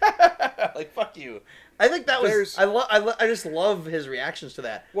 Richard Gere's like fuck you. I think that was I just love his reactions to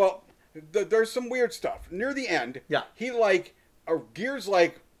that. Well, there's some weird stuff near the end. Yeah, he Gere's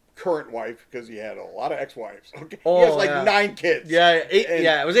current wife, because he had a lot of ex-wives. Okay, he has 9 kids. Yeah, 8.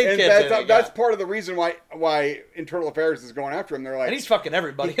 It was 8 kids. That's part of the reason why Internal Affairs is going after him. They're like, and he's fucking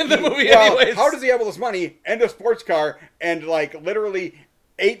everybody in the movie. Anyways, how does he have all this money and a sports car and literally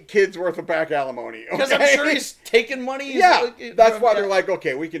 8 kids worth of back alimony? Because I'm sure he's taking money. That's why they're like,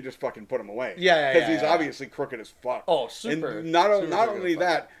 okay, we can just fucking put him away. Because he's obviously crooked as fuck. Oh, super. And not only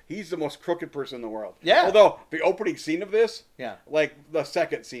that, he's the most crooked person in the world. Yeah. Although the opening scene of this, the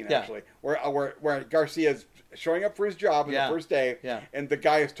second scene actually, where Garcia's showing up for his job on the first day, and the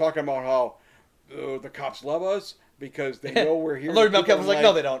guy is talking about how the cops love us because they know we're here. Laurie Metcalf was like,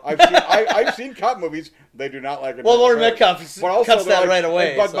 no, they don't. I've seen cop movies. They do not like it. Well, Laurie Metcalf cuts that right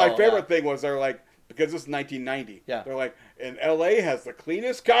away. But my favorite thing was they're like, because this is 1990. Yeah. They're like, and LA has the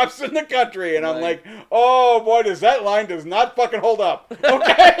cleanest cops in the country. And I'm like, oh boy, that line does not fucking hold up.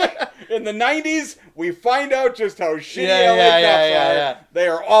 Okay? In the 90s, we find out just how shitty LA cops are. They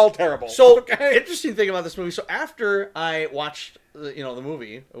are all terrible. So, interesting thing about this movie. So after I watched the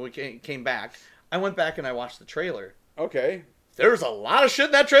movie, we came back, I went back and I watched the trailer. Okay. There's a lot of shit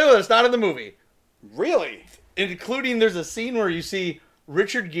in that trailer that's not in the movie. Really? Including there's a scene where you see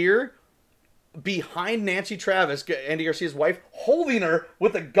Richard Gere behind Nancy Travis, Andy Garcia's wife, holding her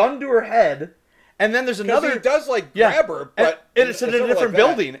with a gun to her head, And then there's another. He does grab her, but and it's in a different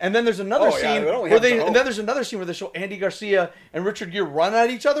building. And then there's another scene where they show Andy Garcia and Richard Gere run at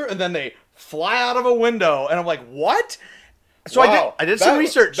each other, and then they fly out of a window, and I'm like, what? So I did some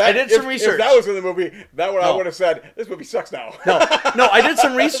research. If that was in the movie, I would have said, this movie sucks now. No, I did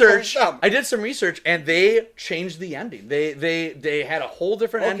some research. And they changed the ending. They had a whole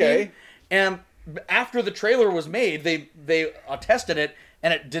different ending. And after the trailer was made, they tested it,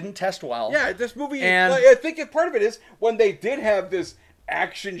 and it didn't test well. Yeah, this movie, and I think part of it is when they did have this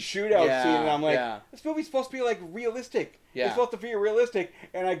action shootout scene, and I'm like, this movie's supposed to be realistic. Yeah. It's supposed to be realistic,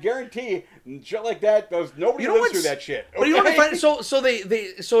 and I guarantee shit like that nobody lives through that shit. Okay? But you know what I find?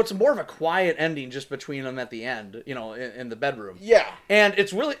 So it's more of a quiet ending just between them at the end, in the bedroom. Yeah, and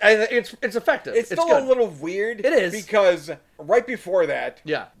it's really it's effective. It's still good. A little weird. It is because right before that,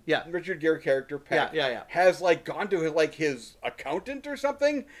 yeah, Richard Gere character Peck yeah. has gone to his accountant or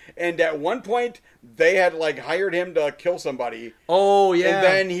something, and at one point they had hired him to kill somebody. Oh yeah, and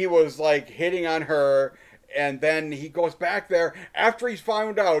then he was hitting on her. And then he goes back there after he's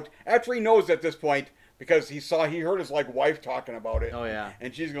found out, after he knows at this point, because he heard his wife talking about it. Oh yeah,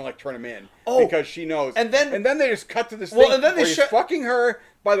 and she's gonna turn him in because she knows. And then they just cut to this thing where he's fucking her.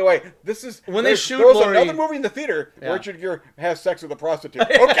 By the way, this is when they shoot. There was another movie in the theater where Richard Gere has sex with a prostitute.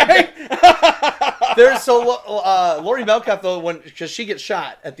 Okay. There's Laurie Metcalf though because she gets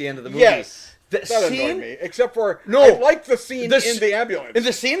shot at the end of the movie. Yes. That annoyed me. Except for, I like the scene in the ambulance. In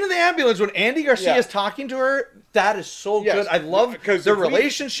the scene in the ambulance when Andy Garcia is talking to her, that is so good. I love their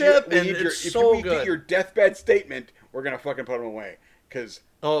relationship, and it's so good. If you get your deathbed statement, we're going to fucking put him away. It's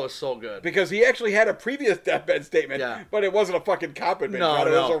so good. Because he actually had a previous deathbed statement, but it wasn't a fucking cop admission. No. It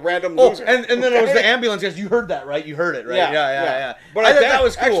was a random loser. And then it was the ambulance guys. You heard that, right? You heard it, right? Yeah. But I thought that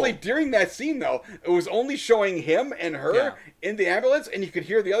was cool. Actually, during that scene, though, it was only showing him and her in the ambulance, and you could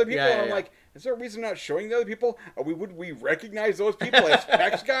hear the other people, and I'm like, is there a reason not showing the other people? Would we recognize those people as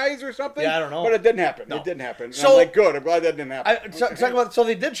Peck's guys or something? Yeah, I don't know. But it didn't happen. No. It didn't happen. So, I'm good. I'm glad that didn't happen. So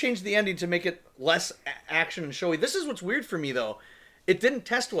they did change the ending to make it less action and showy. This is what's weird for me, though. It didn't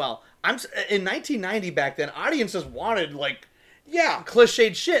test well. In 1990 back then, audiences wanted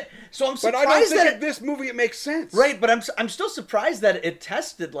cliched shit. So I'm surprised but I don't think in this movie it makes sense. Right, but I'm still surprised that it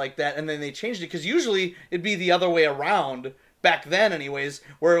tested like that and then they changed it because usually it'd be the other way around. Back then, anyways,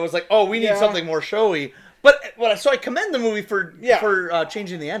 where it was we need something more showy. So I commend the movie for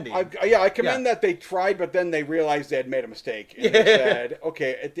changing the ending. I commend that they tried, but then they realized they had made a mistake. And they said,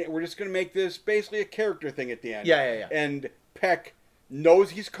 okay, we're just going to make this basically a character thing at the end. Yeah. And Peck knows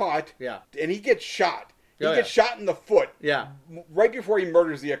he's caught. Yeah. And he gets shot. He gets shot in the foot. Yeah. Right before he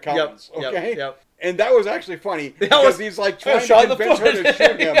murders the accountants. Okay? Yep. And that was actually funny because he's trying to convince her to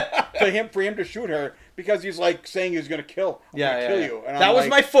shoot him, for him to shoot her because he's saying he's going to kill. I'm going to kill you. And that was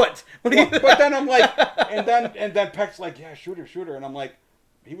my foot. But then I'm and then Peck's shoot her. And I'm like,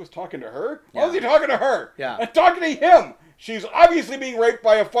 he was talking to her? Why was he talking to her? Yeah. I'm talking to him. She's obviously being raped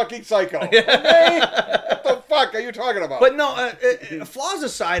by a fucking psycho. Okay? What the fuck are you talking about? But no, flaws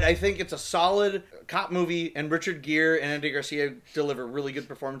aside, I think it's a solid cop movie, and Richard Gere and Andy Garcia deliver really good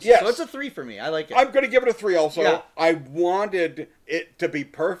performances. Yes. So it's a 3 for me. I like it. I'm going to give it a 3 also. Yeah. I wanted it to be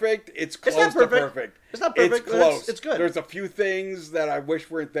perfect. It's close to perfect. It's not perfect. It's close. It's good. There's a few things that I wish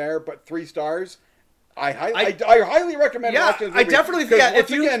weren't there, but 3 stars. I highly recommend watching this movie. I definitely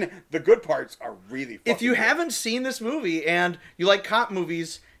think the good parts are really fucking if you haven't seen this movie and you like cop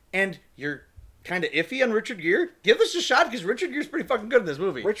movies and you're kind of iffy on Richard Gere, give this a shot because Richard Gere's pretty fucking good in this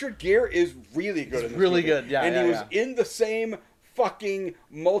movie. Richard Gere is really good in this movie. Really good, yeah. And he was in the same fucking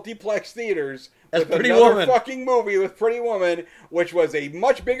multiplex theaters as with another fucking movie with Pretty Woman, which was a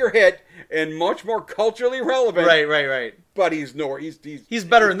much bigger hit and much more culturally relevant. Right. But he's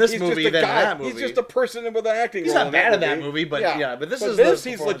better in this movie than in that movie. He's just a person with an acting role. He's not bad in that movie, but but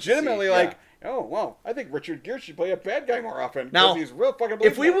he's legitimately oh wow, I think Richard Gere should play a bad guy more often now, he's real fucking believable.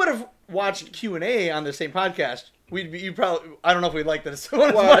 If we would have watched Q&A on the same podcast, you probably I don't know if we'd like this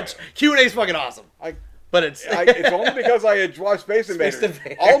as much. Q&A is fucking awesome. But it's only because I had watched Space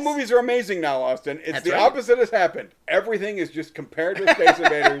Invaders. All movies are amazing now, Austin. It's opposite has happened. Everything is just compared to Space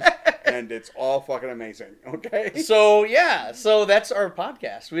Invaders, and it's all fucking amazing. Okay? So that's our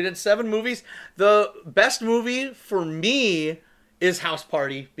podcast. We did 7 movies. The best movie for me is House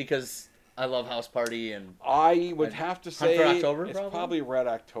Party because I love House Party, and I would have to say October, it's probably Red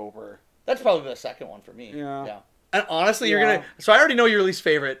October. That's probably the second one for me. Yeah. And honestly, you're gonna. So I already know your least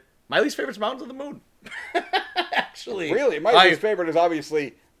favorite. My least favorite's Mountains of the Moon. Actually, really, my least favorite is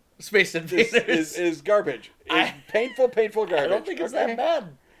obviously Space Invaders. Is garbage. It's painful garbage. I don't think it's that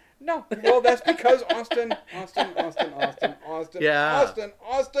bad. No. Well, that's because Austin. Yeah.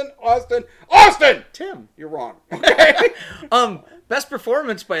 Austin! Tim. You're wrong. Okay. Best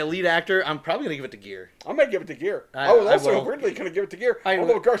performance by a lead actor, I'm probably going to give it to Gere. I'm going to give it to Gere. I was also weirdly going to give it to Gere.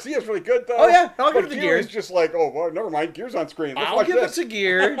 Although Garcia's really good, though. Oh, yeah. I'll give it to Gere. Gere's just like, oh, well, never mind. Gere's on screen. I'll give it to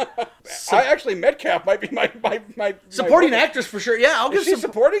Gere. Metcalf might be my supporting actress for sure. Yeah, I'll give Is she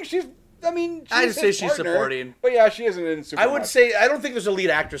supporting? I just say she's supporting. But yeah, she isn't in super I would say, I don't think there's a lead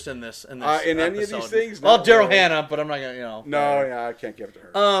actress in this. In any of these things? Well, Daryl Hannah, but I'm not going to, No, yeah, I can't give it to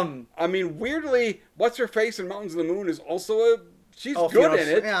her. I mean, weirdly, What's-Her-Face in Mountains of the Moon is also she's good in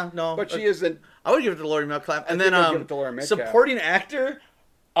it. Yeah, no. But she isn't. I would give it to Laurie Metcalf. And then, supporting actor,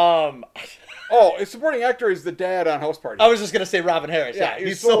 supporting actor is the dad on House Party. I was just going to say Robin Harris. Yeah,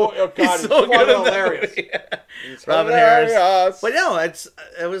 he's so good. Hilarious. Robin Harris. But no, it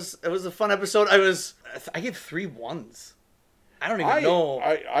was a fun episode. I gave 3 1s. I don't even know.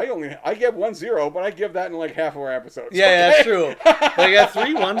 I give 1-0, but I give that in like half of our episodes. Yeah, that's true. But I got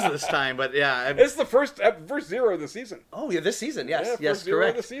 3 1s this time. But yeah, it's the first 0 of the season. Oh yeah, this season. Yes, yes,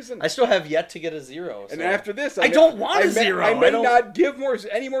 correct. Of the season. I still have yet to get a 0. So. And after this, I don't want a 0. I may not give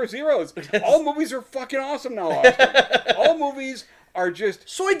any more zeros. All movies are fucking awesome now, Austin. All movies are just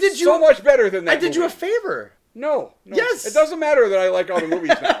so much better than that. I did you a favor. No. Yes. It doesn't matter that I like all the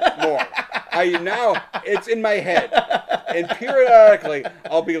movies now more. It's in my head. And periodically,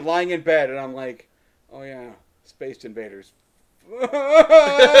 I'll be lying in bed and I'm like, oh yeah, Space Invaders. I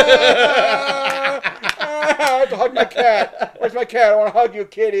have to hug my cat. Where's my cat? I want to hug you,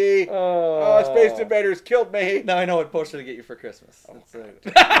 kitty. Oh, Space Invaders killed me. Now I know what poster to get you for Christmas. That's it.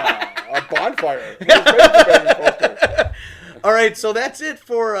 A bonfire. Space Invaders poster. All right, so that's it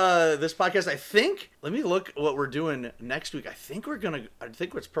for this podcast. I think. Let me look what we're doing next week. I think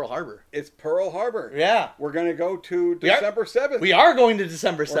it's Pearl Harbor. It's Pearl Harbor. Yeah. We're going to go to December 7th. We are going to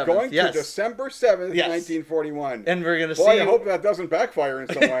December 7th. We're going to December 7th, 1941. And we're going to see. Boy, I hope that doesn't backfire in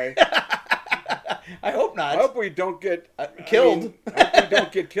some way. I hope not. I hope we don't get killed. I hope we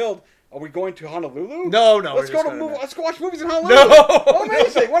don't get killed. Are we going to Honolulu? No. Let's go watch movies in Honolulu. No.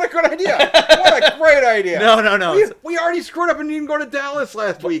 Amazing. What a good idea. What a great idea. No. We already screwed up and didn't go to Dallas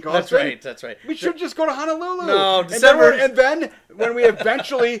last week, Austin. That's right. We should just go to Honolulu. No, December. And then when we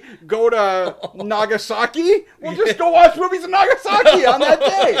eventually go to Nagasaki, we'll just go watch movies in Nagasaki on that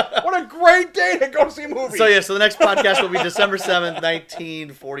day. What a great day to go see movies. So the next podcast will be December 7th,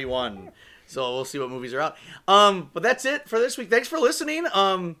 1941. So we'll see what movies are out. But that's it for this week. Thanks for listening.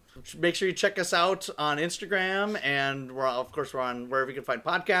 Make sure you check us out on Instagram, and we're on wherever you can find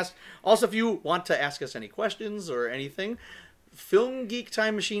podcasts. Also, if you want to ask us any questions or anything,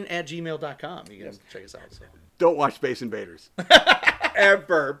 filmgeektimemachine@gmail.com. You can check us out. So. Don't watch Space Invaders.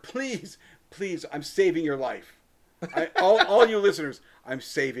 Ever. Please, I'm saving your life. All you listeners, I'm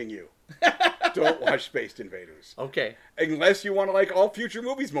saving you. Don't watch Space Invaders. Okay. Unless you want to like all future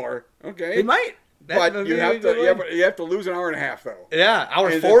movies more. Okay. It might. But you have to lose an hour and a half though. Yeah,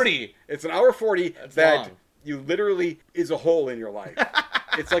 hour 40. It's an hour 40 That's that long. You literally is a hole in your life.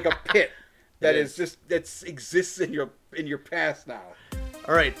 It's like a pit that exists in your past now.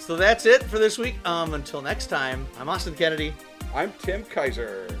 All right, so that's it for this week. Until next time, I'm Austin Kennedy. I'm Tim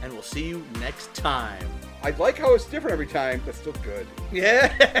Kaiser. And we'll see you next time. I like how it's different every time, but still good.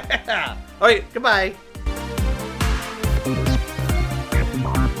 Yeah. All right, goodbye.